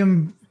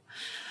 Kanan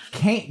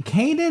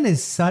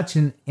is such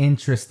an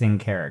interesting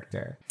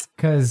character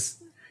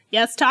because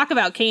yes, talk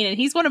about Kanan.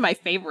 He's one of my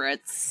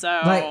favorites. So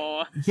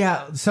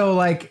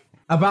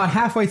about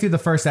halfway through the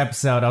first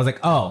episode, I was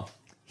like, oh,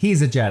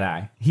 he's a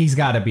Jedi. He's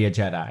got to be a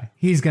Jedi.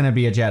 He's gonna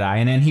be a Jedi.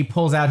 And then he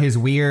pulls out his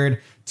weird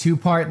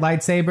 2-part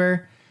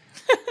lightsaber,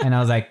 and I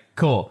was like,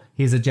 cool,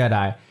 he's a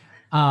Jedi.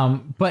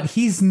 But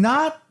he's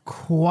not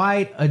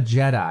quite a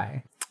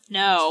Jedi.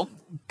 No,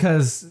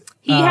 because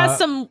he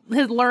has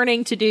his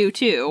learning to do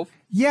too.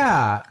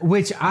 Yeah,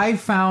 which I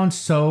found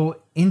so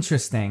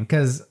interesting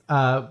because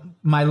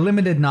my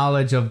limited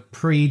knowledge of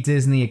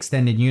pre-Disney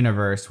extended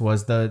universe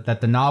was that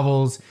the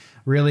novels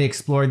really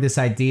explored this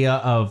idea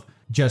of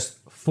just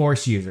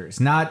Force users,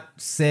 not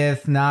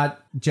Sith,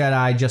 not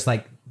Jedi, just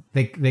like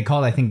they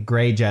called, I think,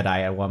 Gray Jedi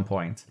at one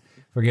point.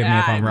 Forgive me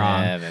if I'm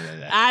wrong.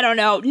 I don't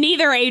know.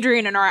 Neither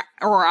Adrian or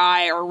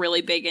I are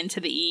really big into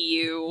the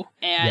EU,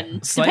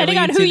 and depending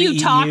on who you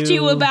talk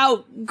to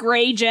about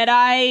Gray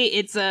Jedi,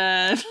 it's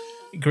a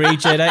Gray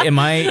Jedi. Am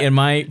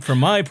I? From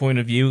my point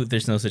of view,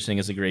 there's no such thing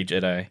as a Gray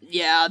Jedi.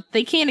 Yeah,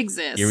 they can't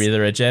exist. You're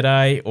either a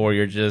Jedi or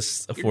you're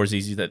just a Force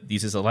user that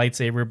uses a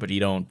lightsaber, but you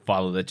don't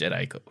follow the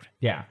Jedi code.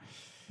 Yeah,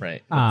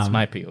 right. That's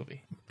my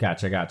POV.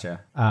 Gotcha.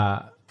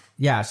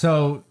 Yeah.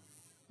 So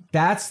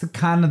that's the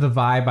kind of the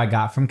vibe I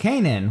got from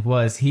Kanan,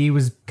 was he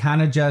was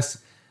kind of just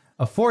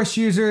a Force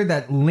user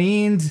that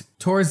leaned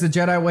towards the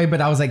Jedi way,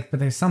 but I was like, but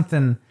there's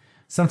something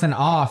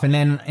off. And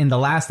then in the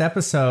last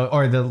episode,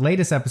 or the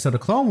latest episode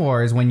of Clone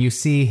Wars, when you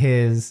see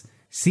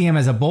him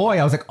as a boy,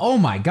 I was like, oh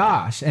my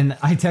gosh. And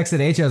I texted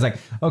AJ, I was like,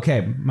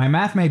 okay, my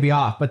math may be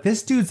off, but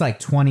this dude's like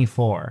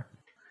 24.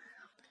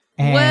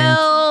 And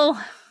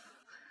well,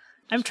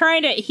 I'm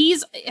trying to,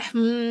 he's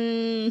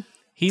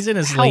in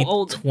his late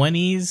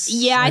 20s.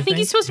 Yeah, I think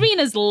he's supposed to be in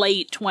his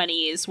late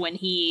 20s when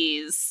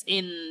he's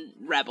in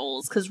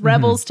Rebels, because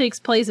Rebels takes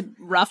place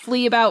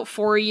roughly about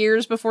 4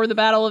 years before the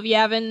Battle of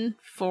Yavin,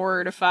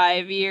 4 to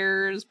 5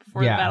 years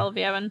before the Battle of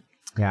Yavin.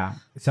 Yeah.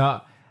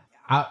 So,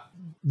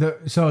 the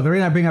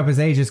reason I bring up his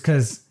age is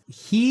because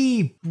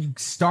he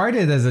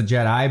started as a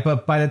Jedi,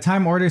 but by the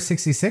time Order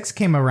 66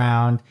 came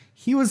around,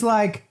 he was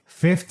like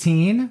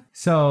 15.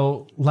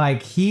 So,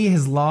 like, he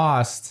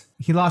lost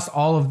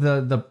all of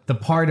the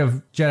part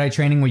of Jedi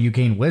training where you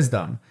gain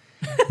wisdom.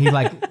 He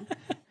like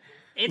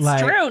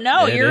it's true.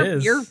 No,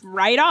 you're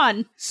right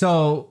on.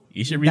 So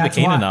you should read the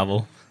Kanan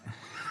novel.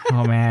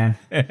 Oh man.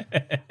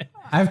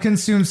 I've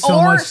consumed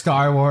so much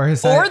Star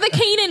Wars. Or the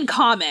Kanan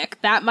comic.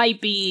 That might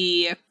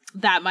be a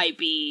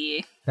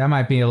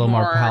little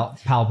more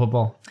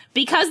palpable.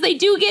 Because they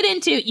do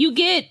you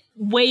get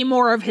way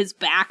more of his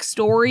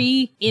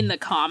backstory in the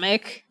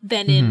comic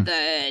than in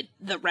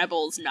the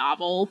Rebels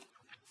novel.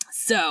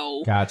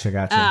 So gotcha.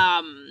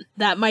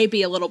 That might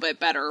be a little bit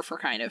better for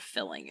kind of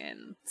filling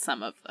in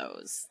some of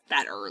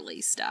that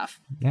early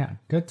stuff. Yeah,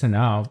 good to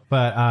know.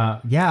 But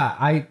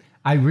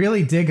I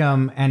really dig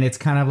him, and it's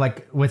kind of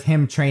like with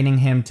him training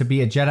him to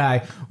be a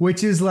Jedi,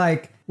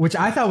 which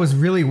I thought was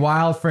really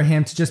wild for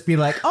him to just be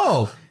like,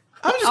 oh,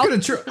 I'm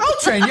just I'll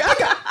train you.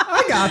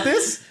 I got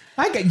this.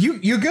 I got you.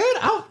 You good?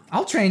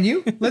 I'll train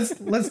you.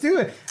 Let's do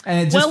it.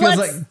 And it just feels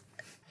like.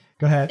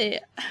 Go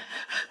ahead.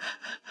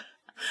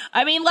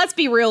 I mean, let's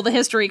be real. The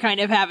Jedi kind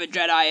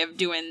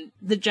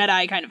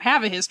of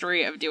have a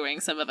history of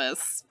doing some of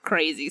this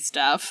crazy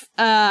stuff.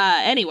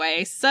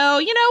 Anyway, so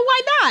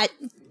why not?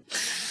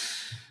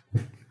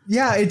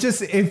 Yeah,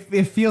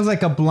 it feels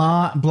like a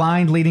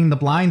blind leading the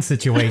blind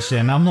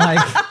situation. I'm like,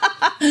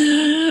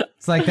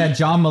 it's like that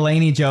John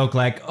Mulaney joke,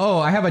 like, oh,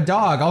 I have a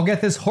dog, I'll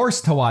get this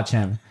horse to watch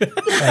him.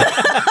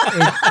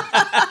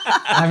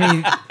 I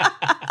mean,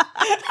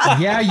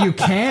 yeah, you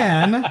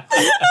can.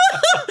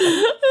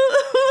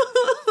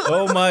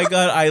 Oh my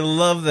god, I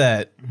love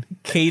that.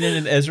 Kanan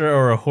and Ezra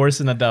are a horse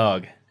and a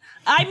dog.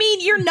 I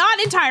mean, you're not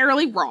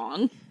entirely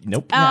wrong.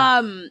 Nope.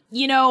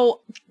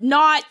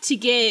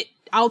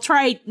 I'll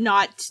try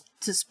not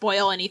to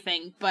spoil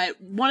anything,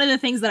 but one of the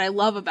things that I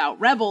love about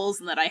Rebels,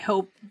 and that I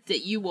hope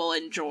that you will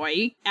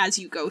enjoy as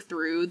you go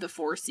through the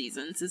 4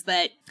 seasons, is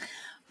that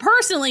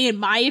personally, in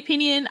my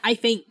opinion, I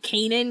think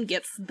Kanan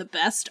gets the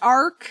best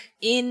arc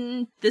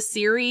in the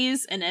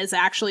series and is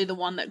actually the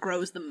one that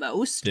grows the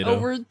most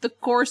over the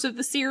course of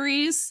the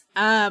series.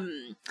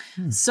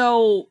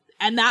 So,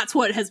 and that's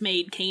what has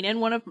made Kanan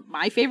one of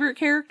my favorite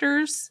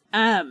characters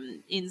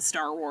in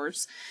Star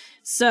Wars.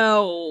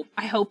 So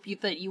I hope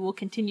that you will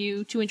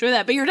continue to enjoy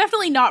that. But you're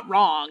definitely not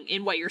wrong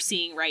in what you're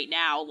seeing right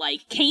now.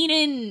 Like,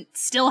 Kanan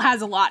still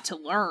has a lot to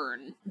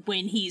learn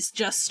when he's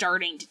just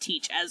starting to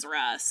teach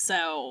Ezra.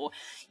 So,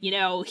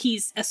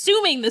 he's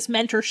assuming this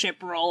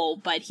mentorship role,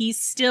 but he's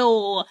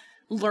still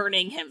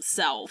learning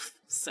himself.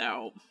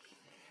 So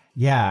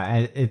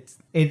yeah,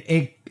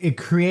 it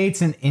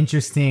creates an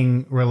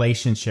interesting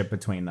relationship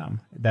between them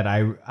that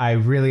I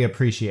really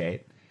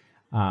appreciate.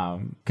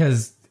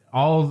 Because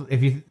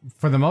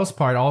for the most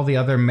part, all the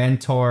other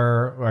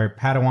mentor or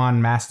Padawan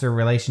master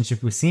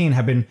relationships we've seen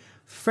have been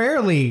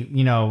fairly,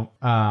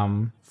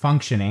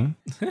 functioning.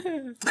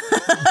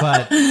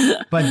 but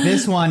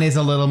this one is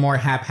a little more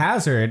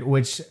haphazard,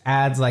 which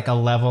adds like a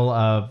level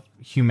of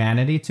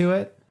humanity to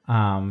it.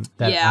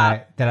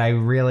 That I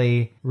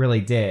really,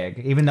 really dig.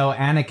 Even though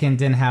Anakin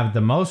didn't have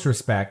the most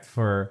respect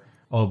for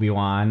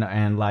Obi-Wan,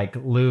 and like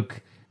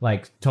Luke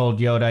told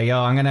Yoda,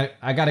 yo,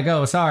 I gotta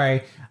go,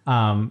 sorry.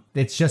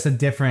 It's just a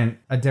different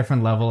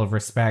level of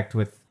respect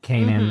with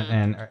Kanan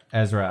and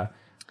Ezra.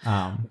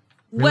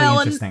 Really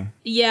interesting.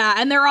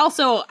 And they're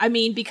also, I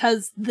mean,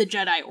 because the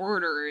Jedi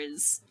Order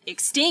is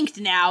extinct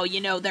now,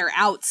 they're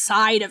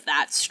outside of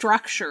that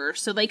structure,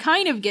 so they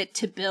kind of get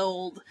to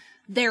build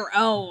their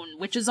own,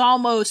 which is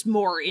almost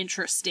more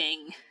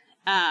interesting.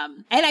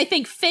 And I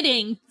think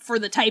fitting for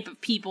the type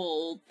of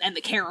people and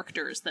the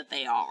characters that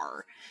they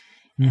are.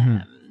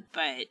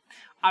 But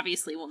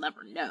obviously we'll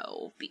never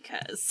know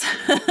because,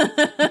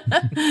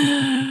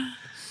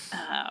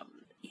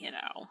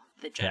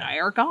 the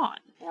Jedi are gone.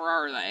 Or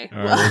are they?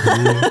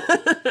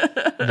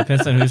 It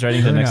depends on who's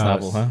writing the next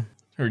novel, huh?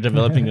 Or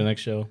developing the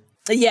next show.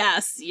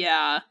 Yes,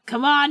 yeah.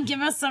 Come on,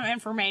 give us some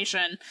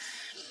information.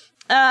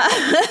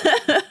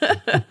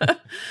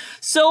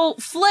 So,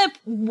 Flip,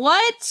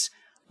 what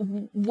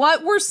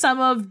were some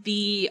of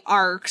the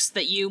arcs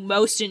that you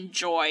most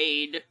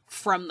enjoyed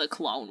from the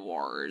Clone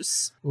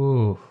Wars?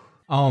 Ooh.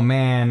 Oh,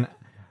 man.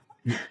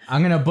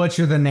 I'm going to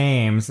butcher the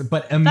names,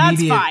 but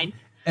That's fine.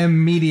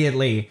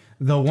 Immediately,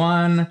 the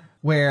one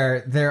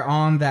where they're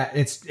on that,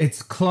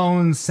 it's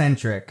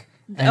clone-centric.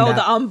 The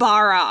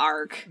Umbara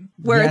arc,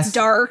 where it's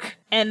dark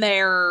and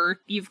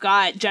you've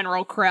got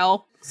General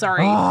Krill.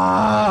 Sorry.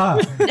 Ah,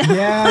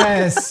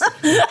 yes.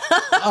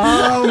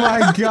 Oh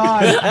my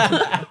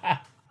god.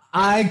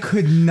 I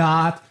could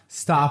not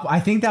stop.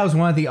 I think that was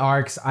one of the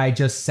arcs I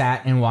just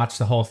sat and watched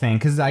the whole thing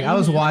because I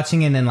was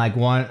watching it in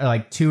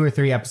 2 or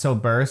 3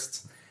 episode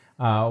bursts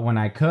when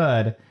I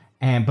could,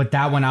 but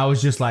that one I was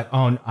just like,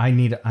 oh, I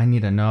need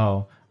to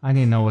know. I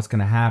need to know what's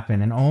gonna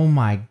happen, and oh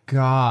my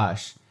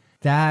gosh.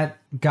 That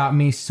got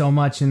me so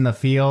much in the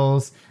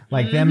feels,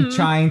 like them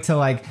trying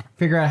to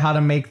figure out how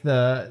to make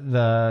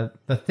the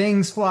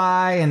things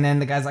fly, and then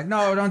the guy's like,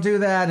 "No, don't do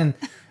that,"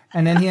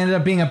 and then he ended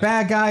up being a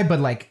bad guy,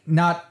 but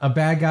not a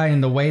bad guy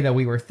in the way that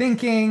we were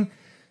thinking.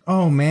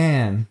 Oh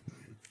man,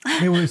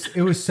 it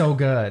was so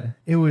good.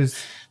 It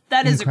was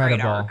that is incredible. A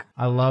great arc.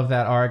 I love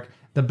that arc.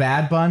 The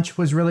Bad Bunch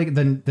was really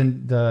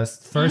the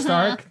first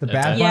arc. The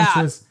Bad Bunch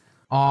was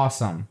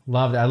awesome.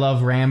 Loved it. I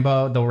love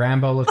Rambo, the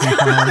Rambo looking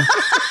clown.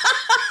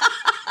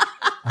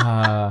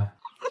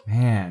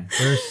 Man,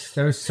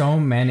 there's so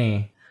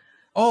many.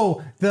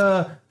 Oh,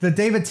 the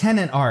David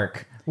Tennant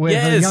arc with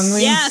the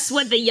younglings. Yes,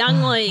 with the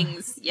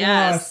younglings.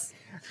 Yes.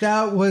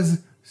 That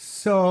was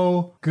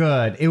so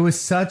good. It was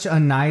such a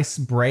nice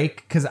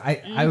break because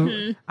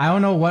I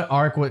don't know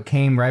what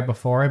came right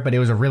before it, but it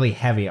was a really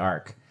heavy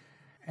arc.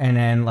 And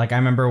then I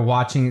remember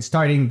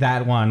starting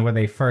that one where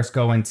they first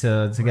go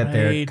into to get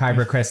their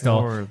Kyber crystal.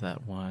 Or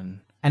that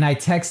one. And I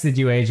texted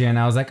you, Adrian.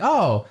 I was like,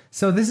 "Oh,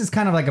 so this is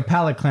kind of like a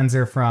palate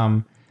cleanser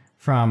from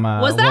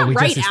was that what we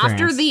right just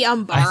after the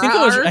Umbara? I think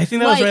that was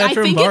right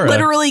after I think Umbara. it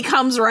literally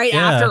comes right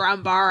after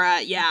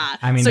Umbara. Yeah.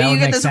 I mean, so that you would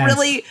get make this sense.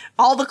 really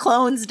all the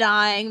clones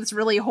dying, this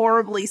really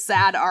horribly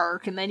sad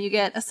arc, and then you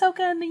get Ahsoka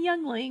and the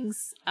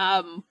younglings,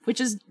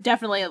 which is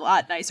definitely a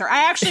lot nicer.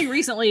 I actually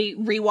recently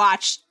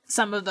rewatched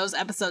some of those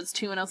episodes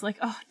too, and I was like,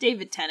 oh,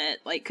 David Tennant.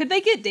 Could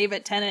they get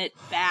David Tennant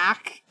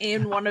back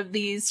in one of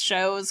these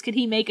shows? Could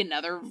he make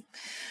another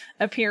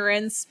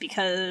appearance?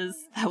 Because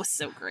that was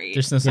so great.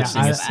 There's no such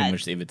thing as too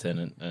much David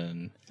Tennant,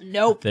 and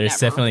nope.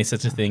 There's never. definitely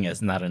such a thing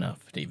as not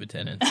enough David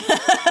Tennant.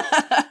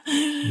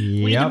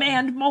 We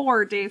demand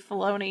more, Dave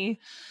Filoni.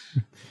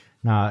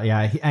 No,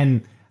 yeah,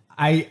 and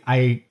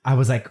I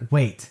was like,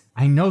 wait,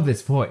 I know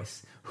this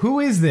voice. Who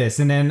is this?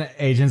 And then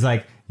Agent's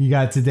like, you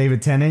got to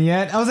David Tennant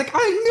yet? I was like, I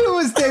knew it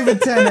was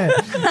David Tennant.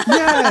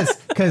 Yes,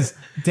 because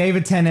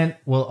David Tennant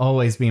will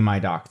always be my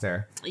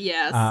doctor.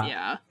 Yes,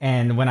 yeah.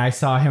 And when I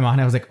saw him on,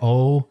 I was like,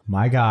 oh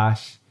my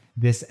gosh,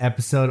 this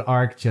episode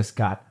arc just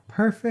got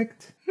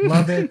perfect.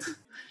 Love it.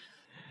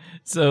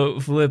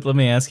 So, Flip, let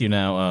me ask you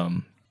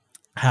now,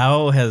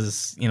 how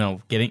has,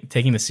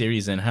 taking the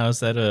series in, how has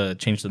that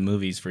changed the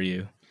movies for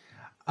you?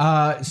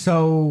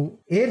 So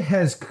it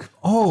has,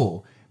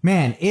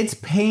 man, it's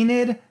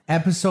painted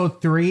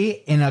episode 3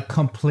 in a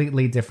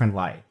completely different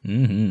light.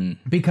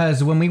 Mm-hmm.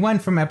 Because when we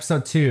went from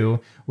episode 2,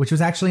 which was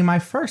actually my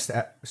first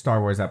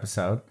Star Wars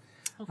episode.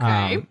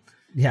 Okay.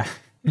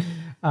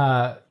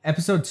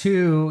 Episode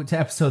 2 to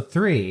episode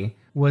 3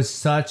 was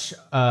such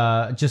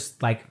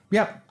just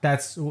yep,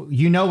 that's,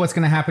 what's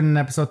going to happen in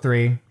episode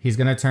 3. He's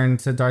going to turn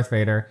to Darth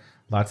Vader.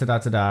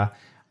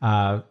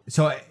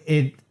 So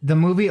the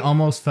movie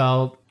almost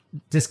felt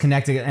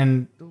disconnected.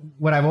 And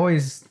what I've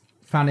always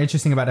found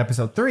interesting about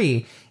episode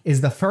 3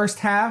 is the first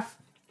half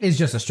is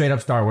just a straight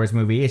up Star Wars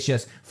movie. It's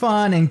just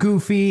fun and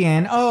goofy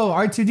and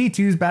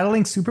R2-D2's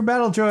battling super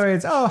battle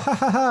droids. Oh, ha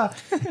ha ha.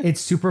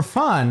 It's super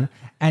fun.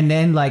 And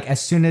then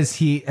as soon as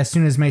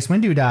Mace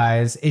Windu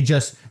dies,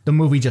 the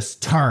movie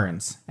just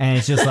turns and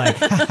it's just like,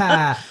 ha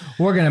ha,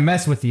 we're going to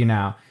mess with you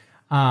now.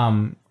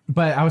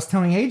 But I was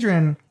telling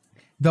Adrian,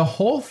 the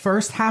whole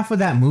first half of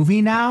that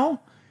movie now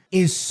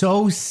is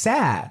so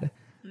sad.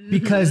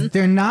 Because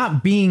they're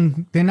not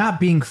being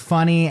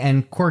funny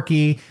and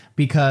quirky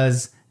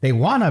because they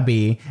want to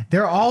be.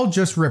 They're all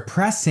just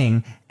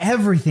repressing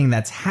everything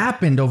that's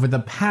happened over the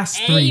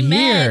past 3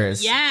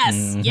 years.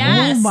 Yes,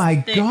 yes. Oh my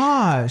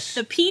gosh.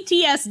 The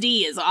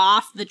PTSD is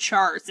off the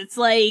charts. It's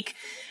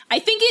I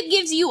think it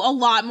gives you a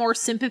lot more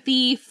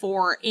sympathy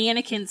for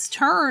Anakin's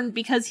turn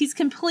because he's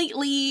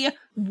completely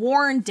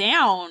worn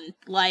down.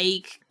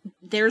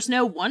 there's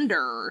no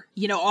wonder,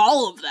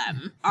 all of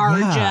them are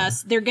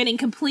they're getting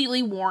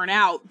completely worn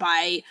out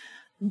by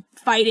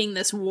fighting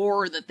this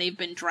war that they've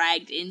been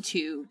dragged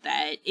into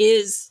that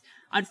is,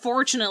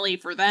 unfortunately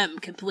for them,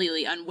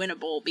 completely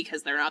unwinnable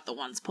because they're not the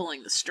ones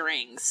pulling the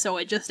strings. So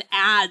it just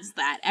adds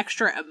that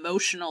extra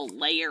emotional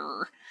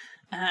layer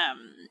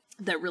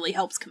that really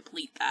helps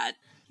complete that.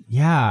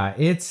 Yeah,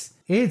 it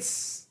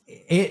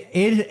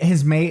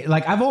has made,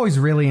 like, I've always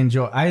really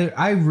enjoyed,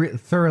 I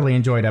thoroughly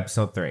enjoyed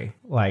episode 3.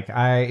 Like,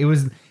 it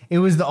was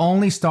the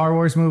only Star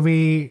Wars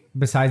movie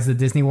besides the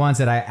Disney ones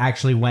that I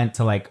actually went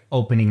to, like,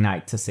 opening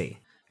night to see.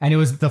 And it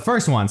was the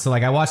first one. So,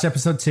 like, I watched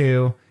episode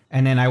 2,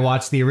 and then I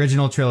watched the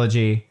original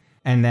trilogy,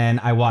 and then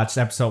I watched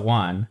episode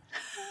 1.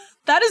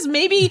 That is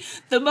maybe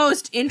the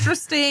most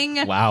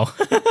interesting Wow.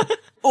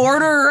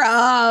 order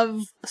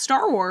of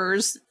Star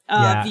Wars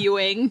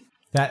viewing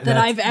that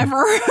I've ever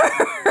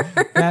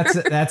heard.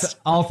 That's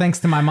all thanks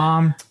to my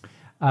mom.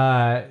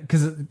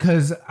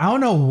 Because I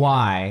don't know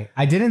why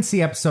I didn't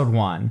see episode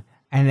 1,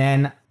 and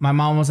then my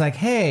mom was like,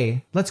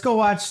 "Hey, let's go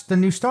watch the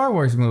new Star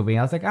Wars movie."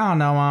 I was like, "I don't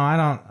know,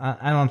 Mom.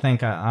 I don't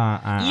think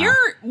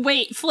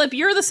Wait, Flip,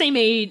 you're the same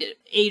age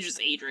as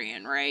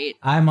Adrian, right?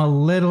 I'm a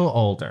little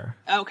older.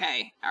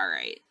 Okay, all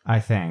right. I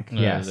think.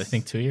 Yes, I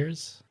think 2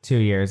 years. 2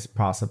 years,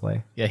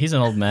 possibly. Yeah, he's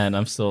an old man.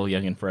 I'm still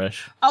young and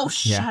fresh. Oh,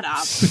 shut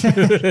up.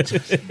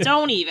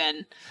 Don't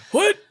even.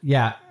 What?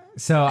 Yeah.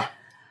 So,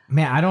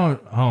 man, I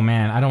don't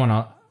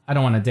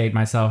want to date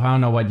myself. I don't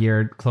know what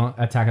year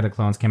Attack of the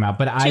Clones came out,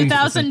 but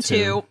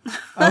 2002.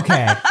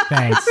 Okay,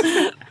 thanks.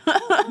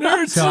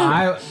 So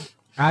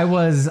I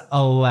was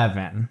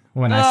 11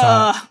 when I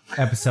saw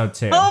episode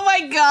 2. Oh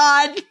my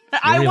god.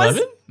 You were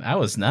 11? I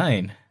was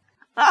 9.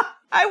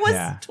 I was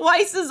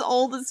twice as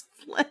old as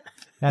Flip.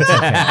 That's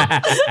okay.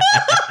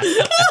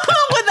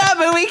 When that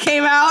movie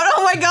came out.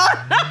 Oh my god.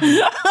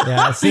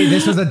 Yeah, see,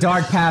 this was a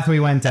dark path we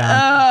went down.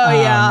 Oh,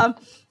 yeah.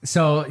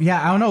 So,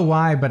 yeah, I don't know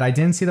why, but I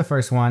didn't see the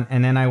first one.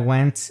 And then I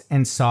went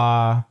and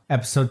saw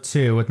episode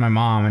 2 with my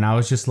mom. And I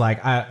was just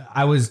like,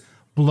 I was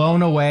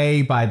blown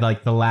away by,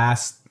 like, the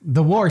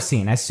war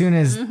scene. As soon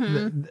as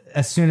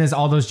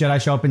all those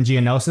Jedi show up in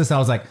Geonosis, I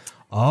was like,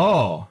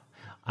 oh,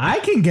 I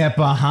can get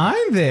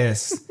behind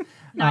this.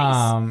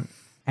 Nice.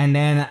 And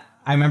then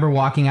I remember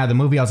walking out of the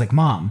movie. I was like,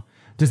 Mom,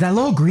 does that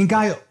little green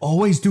guy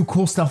always do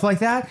cool stuff like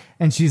that?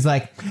 And she's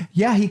like,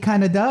 yeah, he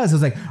kind of does. I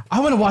was like, I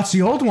want to watch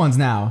the old ones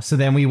now. So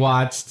then we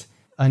watched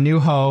A New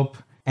Hope,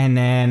 and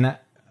then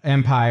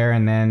Empire,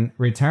 and then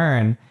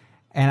Return.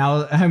 And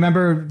I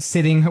remember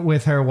sitting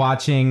with her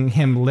watching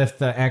him lift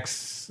the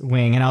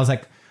X-Wing. And I was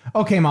like,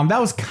 okay, Mom,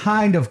 that was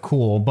kind of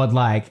cool. But,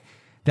 like,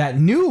 that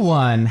new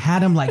one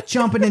had him, like,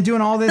 jumping and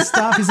doing all this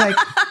stuff. He's like,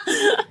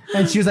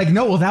 and she was like,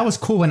 no, well, that was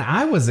cool when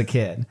I was a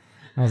kid.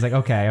 I was like,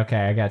 okay,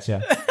 I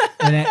gotcha.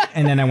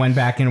 And then I went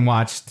back and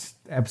watched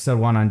episode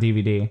 1 on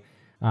DVD.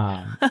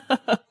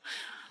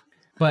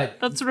 But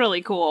that's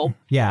really cool.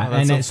 Yeah, oh,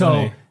 and then,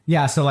 so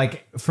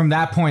like from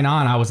that point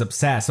on, I was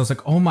obsessed. I was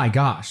like, oh my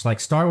gosh, like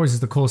Star Wars is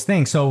the coolest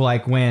thing. So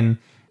like when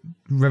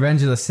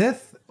Revenge of the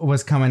Sith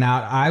was coming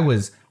out, I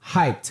was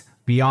hyped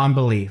beyond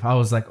belief. I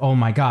was like, oh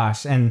my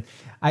gosh. And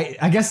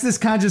I guess this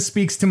kind of just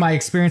speaks to my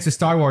experience with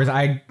Star Wars.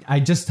 I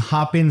just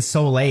hop in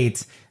so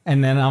late,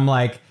 and then I'm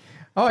like,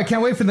 oh, I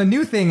can't wait for the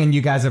new thing. And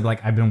you guys are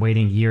like, I've been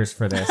waiting years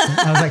for this. And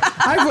I was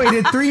like, I've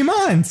waited 3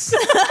 months.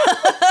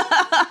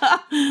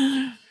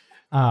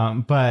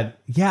 But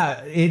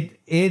yeah,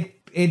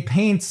 it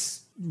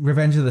paints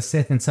Revenge of the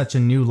Sith in such a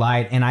new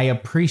light. And I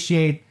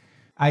appreciate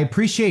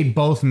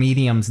both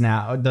mediums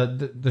now,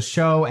 the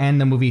show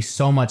and the movie,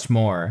 so much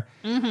more.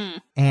 Mm-hmm.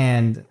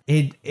 And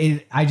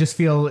I just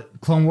feel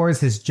Clone Wars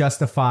has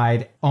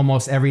justified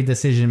almost every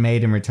decision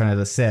made in Return of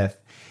the Sith.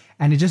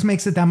 And it just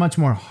makes it that much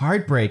more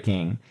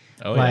heartbreaking.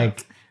 Oh,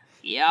 like,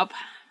 yeah. Yep.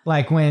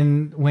 Like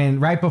when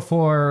right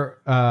before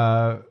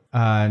oh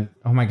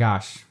my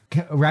gosh,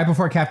 right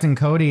before Captain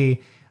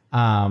Cody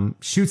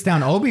shoots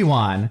down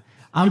Obi-Wan,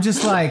 I'm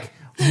just like,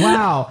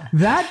 wow,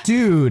 that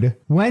dude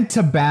went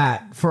to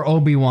bat for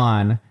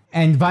Obi-Wan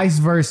and vice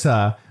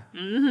versa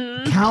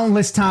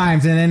countless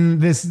times, and then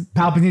this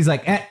Palpatine's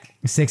like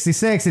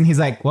 66, and he's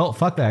like, well,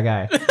 fuck that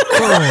guy.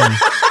 Boom.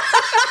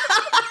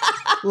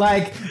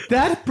 Like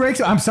that breaks.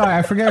 I'm sorry,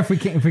 I forget if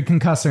we can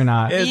cuss or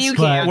not. You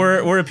can.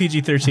 We're a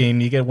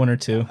PG-13. You get 1 or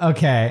 2.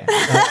 Okay.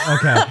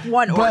 Okay.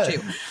 1 or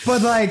 2.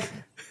 But like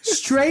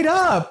straight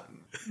up,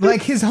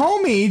 like his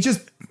homie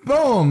just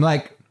boom,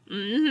 like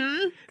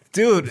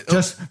dude,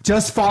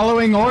 just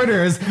following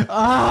orders.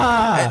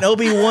 And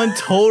Obi-Wan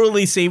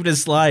totally saved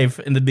his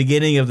life in the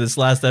beginning of this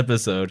last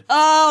episode.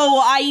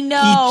 Oh, I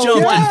know. He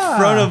jumped in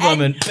front of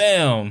him and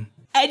bam.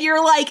 And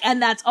you're like,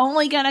 and that's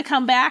only gonna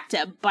come back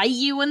to bite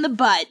you in the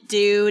butt,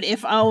 dude,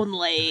 if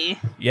only.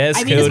 Yes,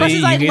 I mean, Cody,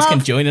 you guys can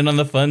join in on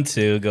the fun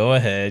too. Go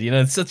ahead. You know,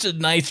 it's such a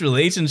nice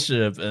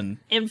relationship. And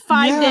in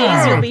 5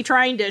 days, you'll be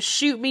trying to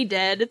shoot me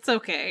dead. It's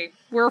okay.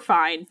 We're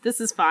fine. This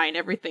is fine.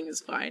 Everything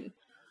is fine.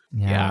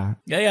 Yeah.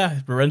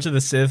 Revenge of the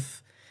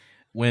Sith.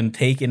 when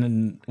taken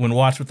and when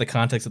watched with the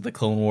context of the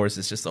Clone Wars,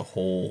 it's just a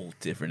whole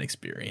different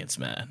experience,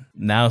 man.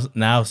 Now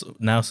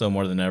so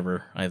more than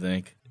ever, I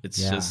think. It's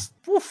just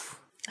woof.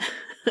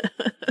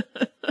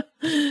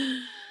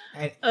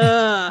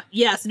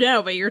 Yes,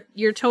 no, but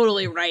you're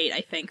totally right. I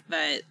think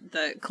that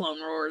the Clone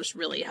Wars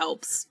really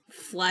helps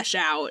flesh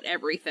out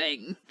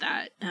everything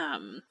that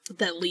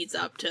that leads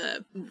up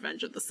to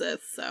Revenge of the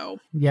Sith. So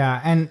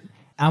yeah, and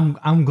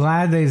I'm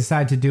glad they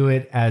decided to do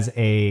it as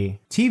a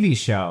TV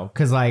show,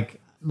 because like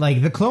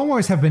the Clone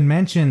Wars have been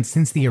mentioned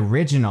since the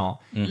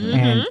original,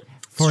 and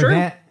for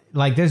that,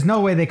 like, there's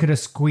no way they could have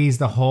squeezed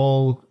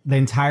the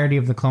entirety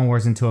of the Clone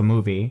Wars into a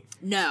movie.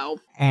 No,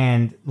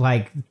 and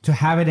like to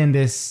have it in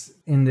this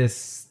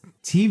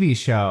TV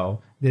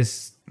show,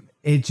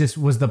 it just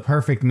was the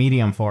perfect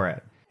medium for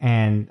it,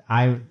 and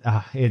I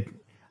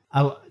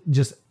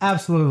just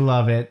absolutely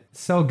love it.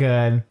 So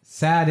good.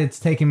 Sad it's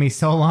taken me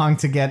so long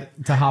to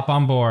hop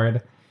on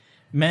board.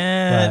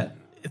 Man,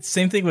 it's the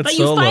same thing with but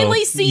Solo. But you've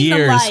finally seen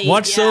the light.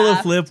 Watch Solo,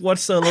 Flip. Watch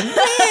Solo. Man,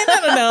 I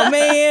don't know,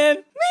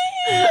 man.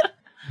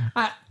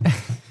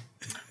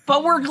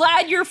 But we're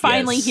glad you're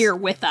finally here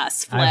with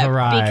us, Flip,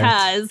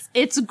 because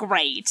it's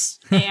great,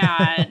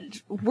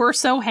 and we're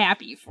so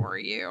happy for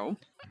you.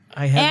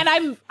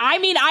 I'm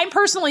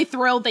personally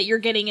thrilled that you're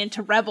getting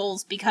into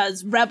Rebels,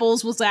 because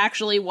Rebels was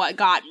actually what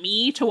got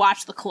me to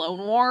watch the Clone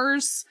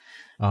Wars.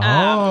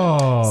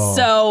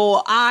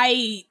 So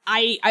I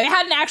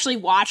hadn't actually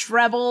watched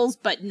Rebels,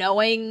 but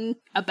knowing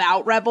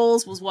about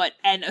Rebels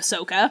and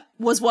Ahsoka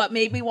was what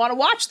made me want to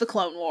watch the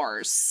Clone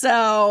Wars.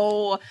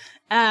 So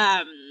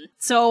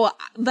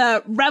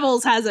the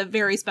Rebels has a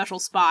very special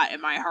spot in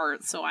my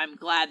heart, so I'm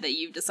glad that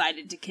you've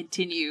decided to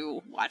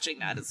continue watching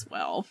that as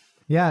well.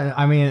 Yeah,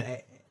 I mean,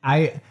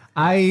 I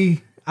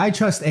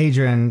trust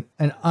Adrian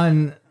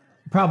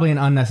probably an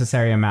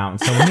unnecessary amount.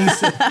 So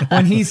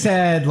when he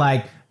said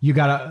like, you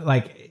gotta,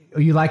 like,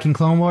 are you liking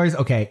Clone Wars?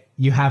 Okay,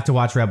 you have to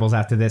watch Rebels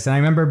after this. And I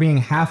remember being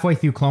halfway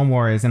through Clone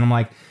Wars, and I'm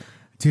like,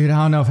 dude,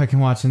 I don't know if I can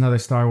watch another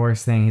Star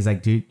Wars thing. He's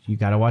like, dude, you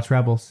gotta watch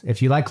Rebels.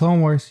 If you like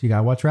Clone Wars, you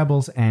gotta watch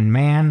Rebels. And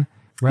man,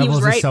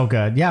 Rebels is so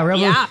good. Yeah,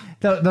 Rebels. Yeah.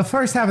 The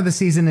first half of the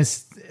season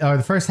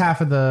the first half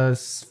of the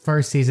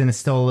first season is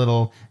still a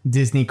little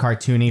Disney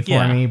cartoony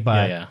for me,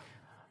 but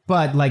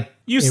but like,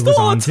 you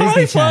stole a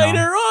TIE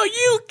fighter. Oh,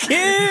 you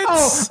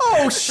kids!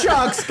 Oh,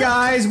 shucks,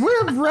 guys,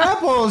 we're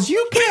rebels.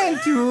 You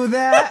can't do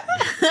that.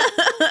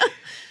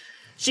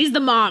 She's the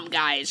mom,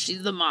 guys.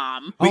 She's the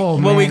mom.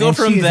 We go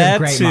from that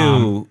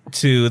to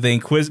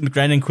the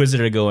Grand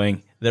Inquisitor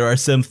going, there are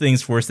some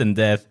things worse than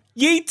death.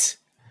 Yeet!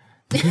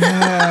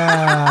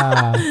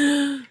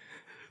 Yeah.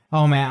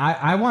 Oh, man,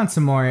 I want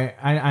some more.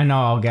 I know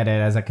I'll get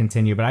it as I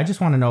continue, but I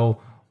just want to know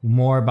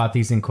more about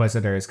these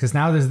Inquisitors, because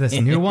now there's this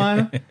new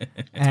one,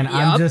 and he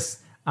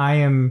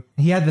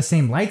had the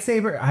same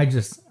lightsaber.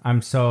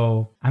 I'm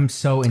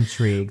so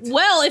intrigued.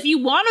 Well, if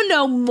you want to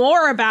know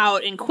more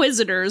about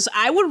Inquisitors,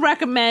 I would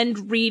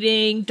recommend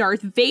reading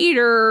Darth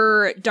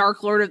Vader,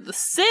 Dark Lord of the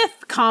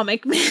Sith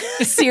comic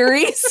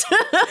series.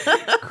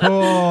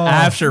 Cool.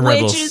 After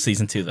Rebels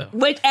season 2, though.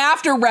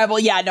 After Rebel,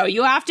 you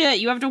have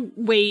to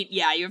wait.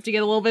 Yeah, you have to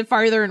get a little bit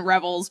farther in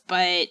Rebels,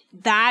 but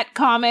that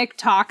comic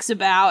talks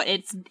about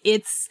it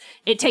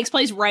takes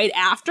place right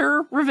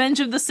after Revenge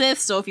of the Sith.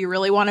 So if you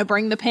really want to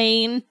bring the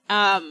pain,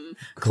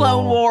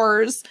 Clone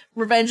Wars,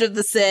 Revenge of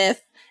the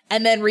Sith,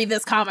 and then read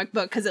this comic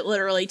book, because it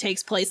literally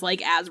takes place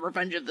like as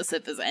Revenge of the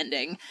Sith is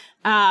ending.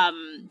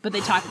 But they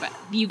talk about,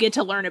 you get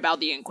to learn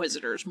about the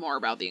Inquisitors, more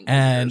about the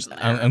Inquisitors.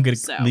 And I'm going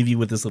to leave you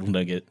with this little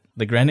nugget.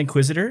 The Grand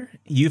Inquisitor,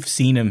 you've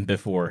seen him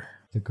before.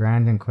 The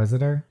Grand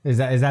Inquisitor? Is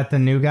that the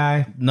new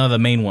guy? No, the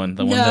main one,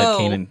 one that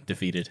Kanan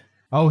defeated.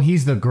 Oh,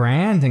 he's the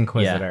Grand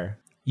Inquisitor.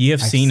 Yeah. You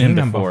have seen him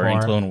before in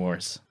Clone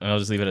Wars. I'll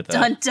just leave it at that.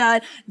 Dun dun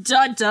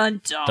dun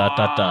dun dun. Dot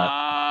dot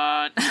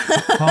dot.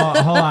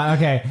 Hold on.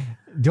 Okay.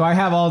 Do I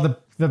have all the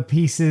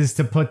pieces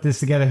to put this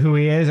together, who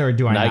he is, or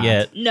do I not? Not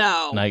yet.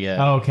 No. Not yet.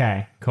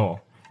 Okay,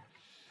 cool.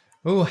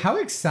 Ooh, how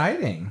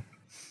exciting.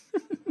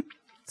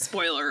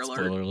 Spoiler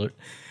alert. Spoiler alert.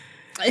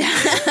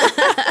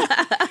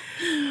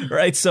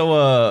 Right,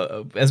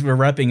 so as we're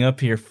wrapping up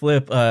here,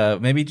 Flip,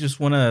 maybe just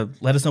want to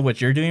let us know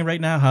what you're doing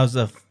right now. How's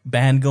the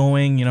band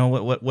going? You know,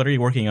 what are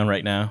you working on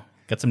right now?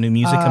 Got some new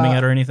music coming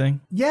out or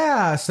anything?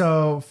 Yeah,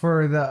 so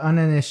for the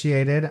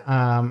uninitiated,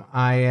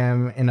 I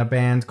am in a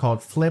band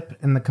called Flip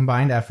in the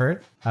Combined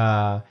Effort.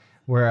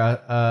 We're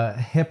a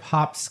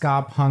hip-hop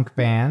ska punk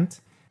band,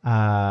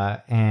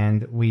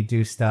 and we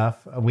do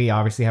stuff. We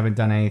obviously haven't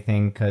done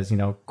anything because,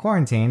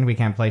 quarantine. We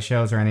can't play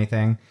shows or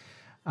anything.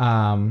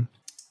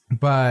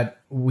 But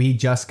we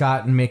just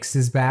got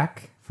mixes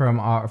back for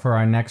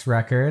our next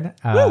record,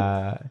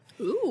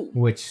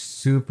 which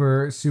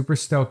super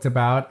stoked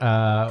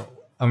about.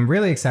 I'm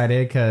really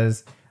excited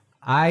because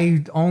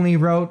I only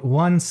wrote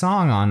one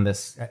song on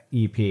this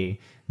EP.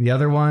 The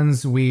other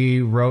ones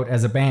we wrote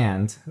as a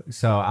band,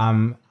 so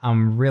I'm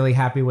really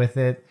happy with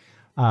it.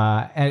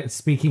 And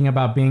speaking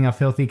about being a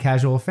Filthy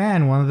Casual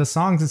fan, one of the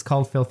songs is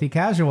called Filthy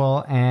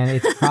Casual, and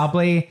it's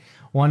probably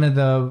one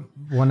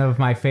of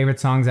my favorite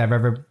songs I've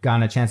ever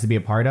gotten a chance to be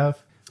a part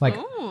of.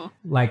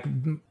 Like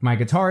my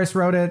guitarist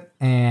wrote it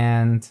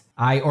and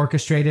I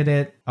orchestrated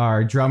it.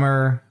 Our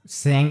drummer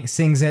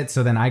sings it,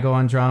 so then I go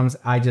on drums.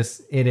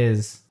 It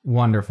is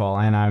wonderful,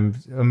 and I'm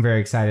very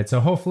excited. So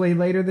hopefully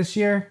later this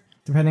year,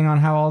 depending on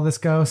how all this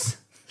goes.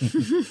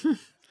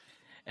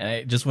 And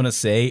I just want to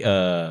say,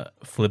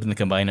 Flip and the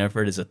Combined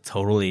Effort is a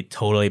totally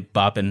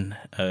bopping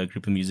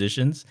group of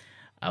musicians.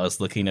 I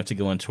was lucky enough to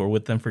go on tour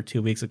with them for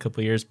 2 weeks a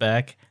couple years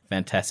back.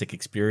 Fantastic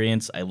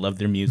experience. I love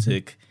their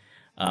music.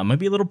 Might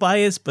be a little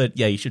biased, but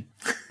yeah, you should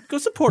go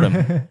support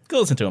them. Go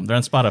listen to them. They're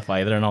on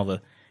Spotify. They're in all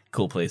the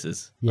cool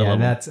places.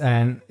 Yeah,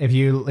 and if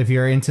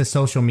you're into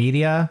social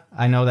media,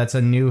 I know that's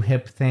a new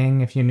hip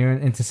thing. If you're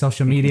into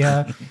social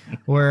media,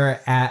 we're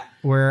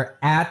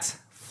at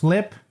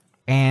Flip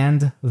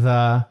and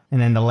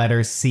then the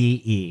letters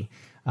CE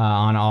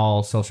on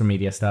all social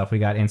media stuff. We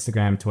got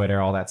Instagram, Twitter,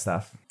 all that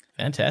stuff.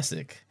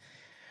 Fantastic.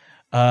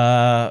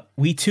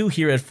 We too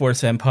here at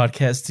Force Fan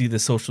Podcast do the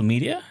social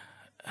media.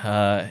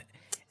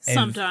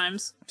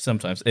 Sometimes.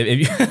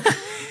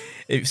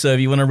 If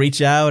you want to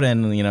reach out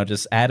and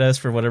just add us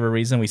for whatever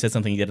reason, we said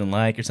something you didn't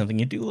like or something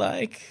you do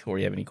like, or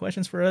you have any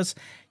questions for us,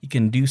 you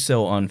can do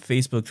so on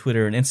Facebook,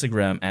 Twitter, and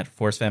Instagram at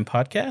Force Fan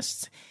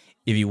Podcast.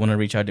 If you want to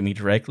reach out to me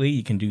directly,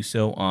 you can do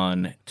so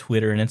on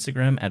Twitter and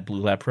Instagram at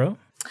Blue Lab Pro.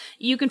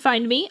 You can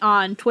find me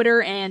on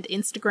Twitter and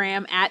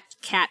Instagram at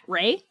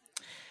CatRay.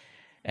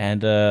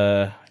 And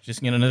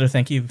just another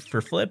thank you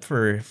for Flip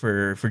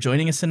for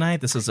joining us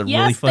tonight. This was a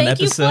really fun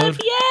episode.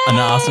 An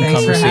awesome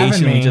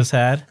conversation we just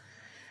had.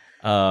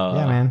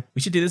 Yeah, man.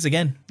 We should do this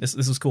again. This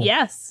was cool.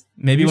 Yes.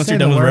 Maybe once you're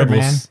done with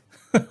Rebels.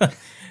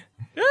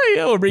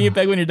 Yeah, we'll bring you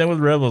back when you're done with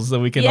Rebels so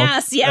we can.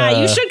 Yes,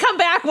 you should come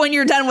back when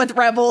you're done with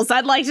Rebels.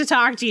 I'd like to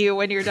talk to you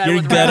when you're done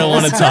with Rebels. You're gonna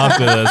want to talk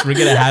with us. We're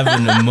gonna have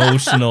an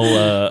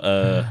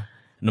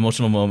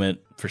emotional moment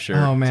for sure.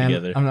 Oh man,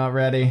 together. I'm not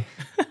ready.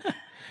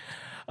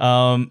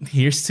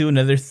 Here's to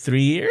another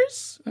 3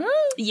 years.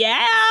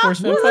 Yeah. Force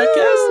Fan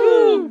Podcast.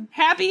 Woo.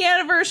 Happy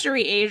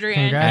anniversary,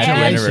 Adrian.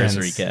 Congratulations. Happy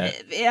anniversary,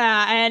 Kat.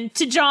 Yeah, and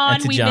to John,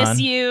 we miss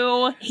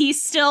you.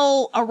 He's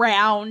still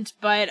around,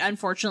 but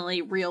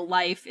unfortunately, real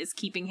life is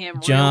keeping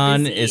him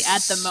John real busy is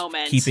at the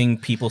moment. keeping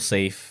people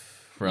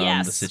safe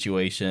from the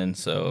situation,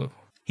 so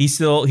he's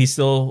still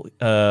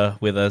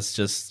with us.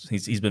 Just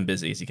he's been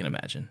busy, as you can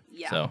imagine.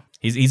 Yeah. So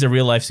he's a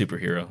real life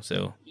superhero.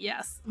 So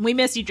yes, we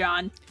miss you,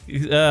 John.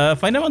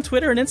 Find him on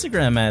Twitter and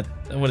Instagram at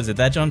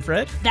That John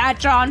Fred. That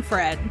John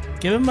Fred.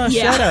 Give him a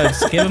shout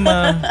out. Give him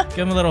a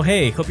little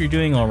hey. Hope you're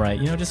doing all right.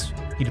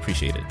 He'd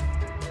appreciate it.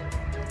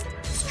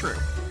 It's true.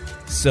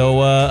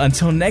 So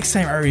until next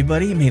time,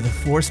 everybody, may the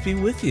Force be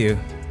with you.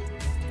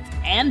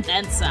 And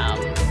then some.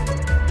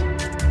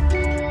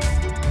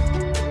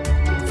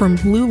 From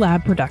Blue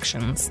Lab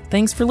Productions,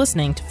 thanks for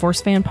listening to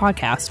Force Fan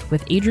Podcast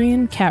with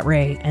Adrian,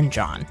 CatRay, and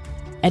John.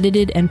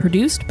 Edited and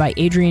produced by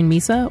Adrian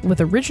Misa,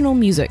 with original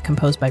music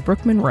composed by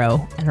Brooke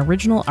Monroe and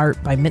original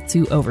art by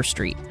Mitsu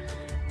Overstreet.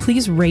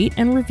 Please rate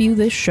and review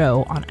this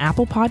show on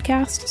Apple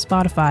Podcasts,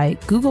 Spotify,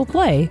 Google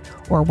Play,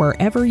 or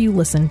wherever you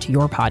listen to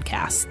your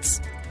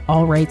podcasts.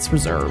 All rights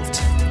reserved.